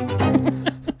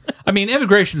 I mean,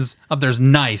 immigration's up there's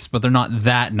nice, but they're not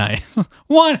that nice.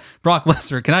 What? Brock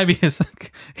Lesnar, can I be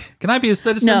a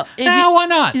citizen? No. Why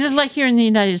not? It's just like here in the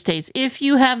United States. If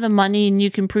you have the money and you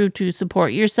can prove to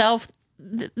support yourself,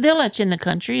 they'll let you in the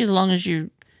country as long as you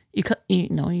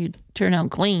turn out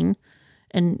clean.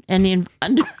 And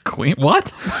the Queen?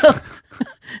 What?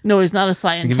 no, he's not a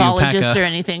Scientologist or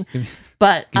anything.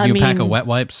 But Give I you mean, a pack of wet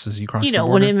wipes as you cross the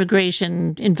border? when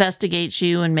immigration investigates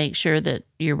you and makes sure that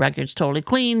your record's totally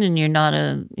clean and you're not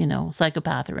a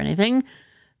psychopath or anything,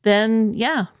 then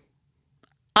yeah,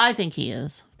 I think he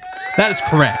is. That is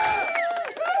correct.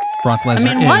 Brock Lesnar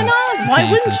I mean, why is not? a Why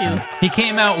Canadian wouldn't citizen. you? He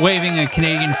came out waving a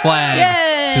Canadian flag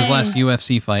Yay! to his last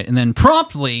UFC fight and then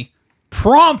promptly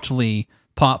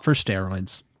popped for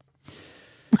steroids.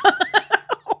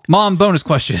 Mom, bonus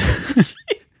question.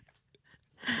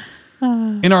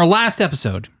 In our last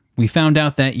episode, we found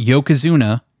out that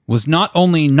Yokozuna was not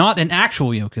only not an actual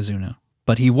Yokozuna,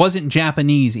 but he wasn't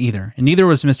Japanese either. And neither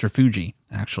was Mr. Fuji,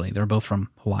 actually. They're both from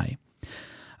Hawaii.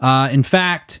 In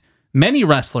fact, many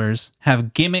wrestlers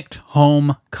have gimmicked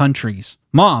home countries.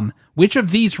 Mom, which of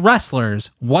these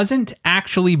wrestlers wasn't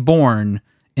actually born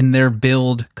in their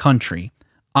build country?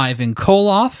 Ivan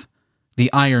Koloff,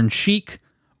 the Iron Sheik,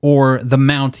 or the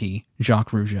Mountie, Jacques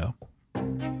Rougeau?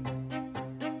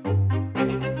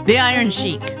 The Iron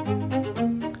Sheik.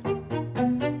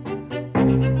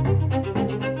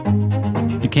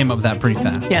 You came up with that pretty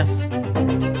fast. Yes.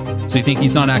 So you think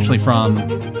he's not actually from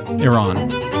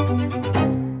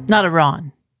Iran? Not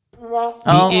Iran.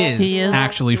 He is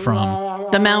actually from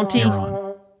The Mountie.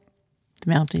 Iran.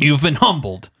 The Mountie. You've been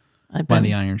humbled I've by been-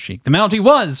 the Iron Sheik. The Mountie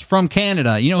was from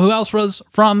Canada. You know who else was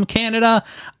from Canada?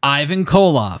 Ivan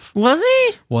Koloff Was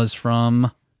he? was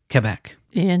from Quebec.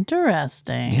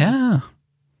 Interesting. Yeah.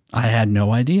 I had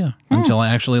no idea until I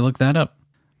actually looked that up.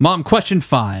 Mom, question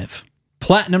 5.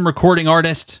 Platinum recording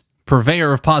artist,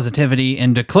 purveyor of positivity,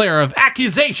 and declarer of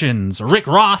accusations, Rick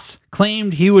Ross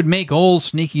claimed he would make old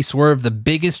Sneaky Swerve the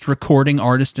biggest recording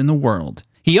artist in the world.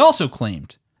 He also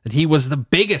claimed that he was the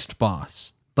biggest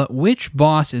boss. But which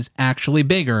boss is actually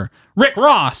bigger, Rick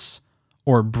Ross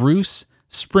or Bruce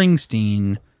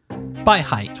Springsteen by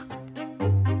height?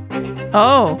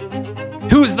 Oh,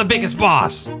 Who is the biggest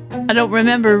boss? I don't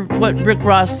remember what Rick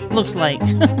Ross looks like.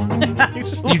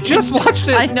 You just watched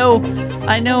it. I know.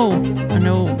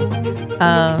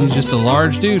 He's just a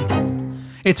large dude.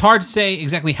 It's hard to say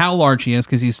exactly how large he is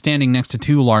because he's standing next to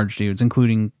 2 large dudes,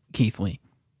 including Keith Lee.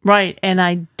 Right, and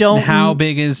I don't And how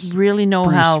big is really know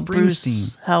Bruce how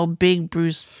Springsteen? how big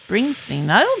Bruce Springsteen.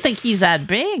 I don't think he's that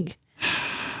big.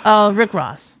 Rick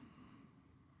Ross.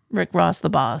 Rick Ross, the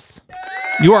boss.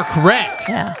 You are correct.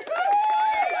 Yeah.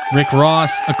 Rick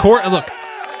Ross. Look,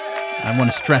 I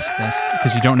want to stress this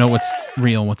because you don't know what's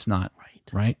real, what's not.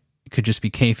 Right? It could just be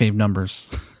kayfabe numbers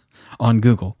on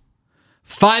Google.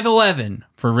 5'11"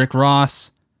 for Rick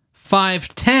Ross.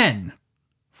 5'10"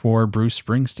 for Bruce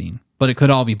Springsteen. But it could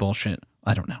all be bullshit.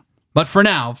 I don't know. But for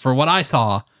now, for what I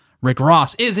saw, Rick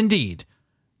Ross is indeed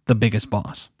the biggest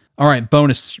boss. All right,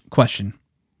 bonus question.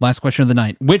 Last question of the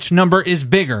night. Which number is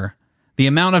bigger? The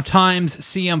amount of times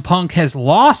CM Punk has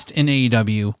lost in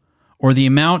AEW or the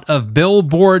amount of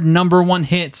Billboard #1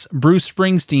 hits Bruce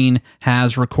Springsteen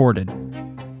has recorded?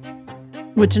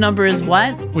 Which number is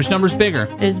what? Which number's bigger?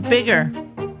 Is bigger.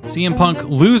 CM Punk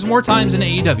lose more times in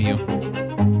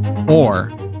AEW or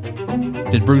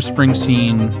did Bruce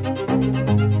Springsteen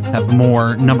have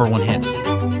more #1 hits?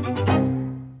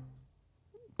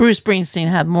 Bruce Springsteen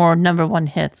had more #1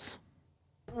 hits.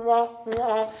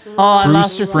 Oh, I Bruce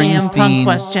lost the CM Springsteen Punk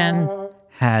question.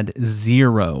 had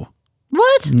 0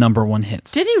 What? #1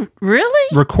 hits. Did he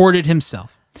really? Recorded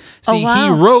himself. See,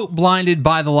 wow. he wrote Blinded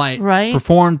by the Light, Right.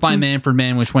 performed by Manfred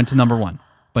Mann, which went to #1.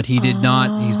 But he did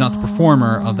not, he's not the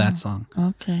performer of that song.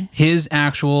 Okay. His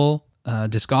actual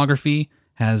discography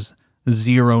has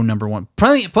 0 #1.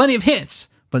 Plenty of hits,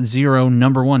 but 0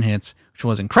 #1 hits, which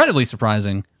was incredibly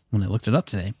surprising when I looked it up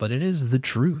today, but it is the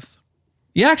truth.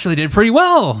 You actually did pretty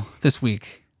well this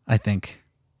week, I think.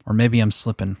 Or maybe I'm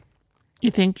slipping.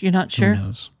 You think you're not sure? Who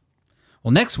knows?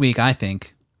 Well, next week, I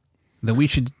think that we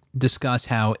should discuss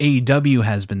how AEW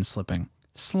has been slipping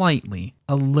slightly,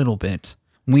 a little bit.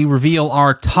 We reveal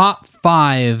our top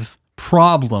 5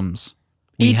 problems.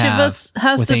 Each of us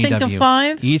has to think of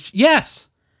 5? Yes.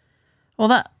 Well,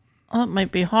 that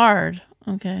might be hard.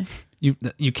 Okay.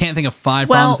 You can't think of 5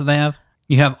 problems that they have?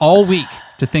 You have all week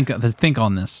to think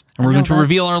on this. And we're going to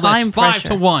reveal our list 5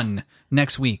 to 1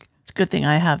 next week. It's a good thing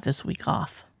I have this week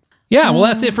off. Yeah, well,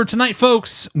 that's it for tonight,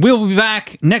 folks. We'll be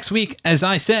back next week, as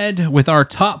I said, with our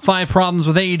top 5 problems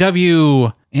with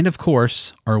AEW. And, of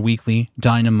course, our weekly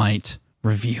Dynamite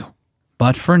review.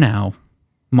 But for now,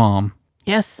 Mom.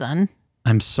 Yes, son.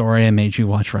 I'm sorry I made you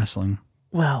watch wrestling.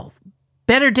 Well,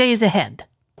 better days ahead.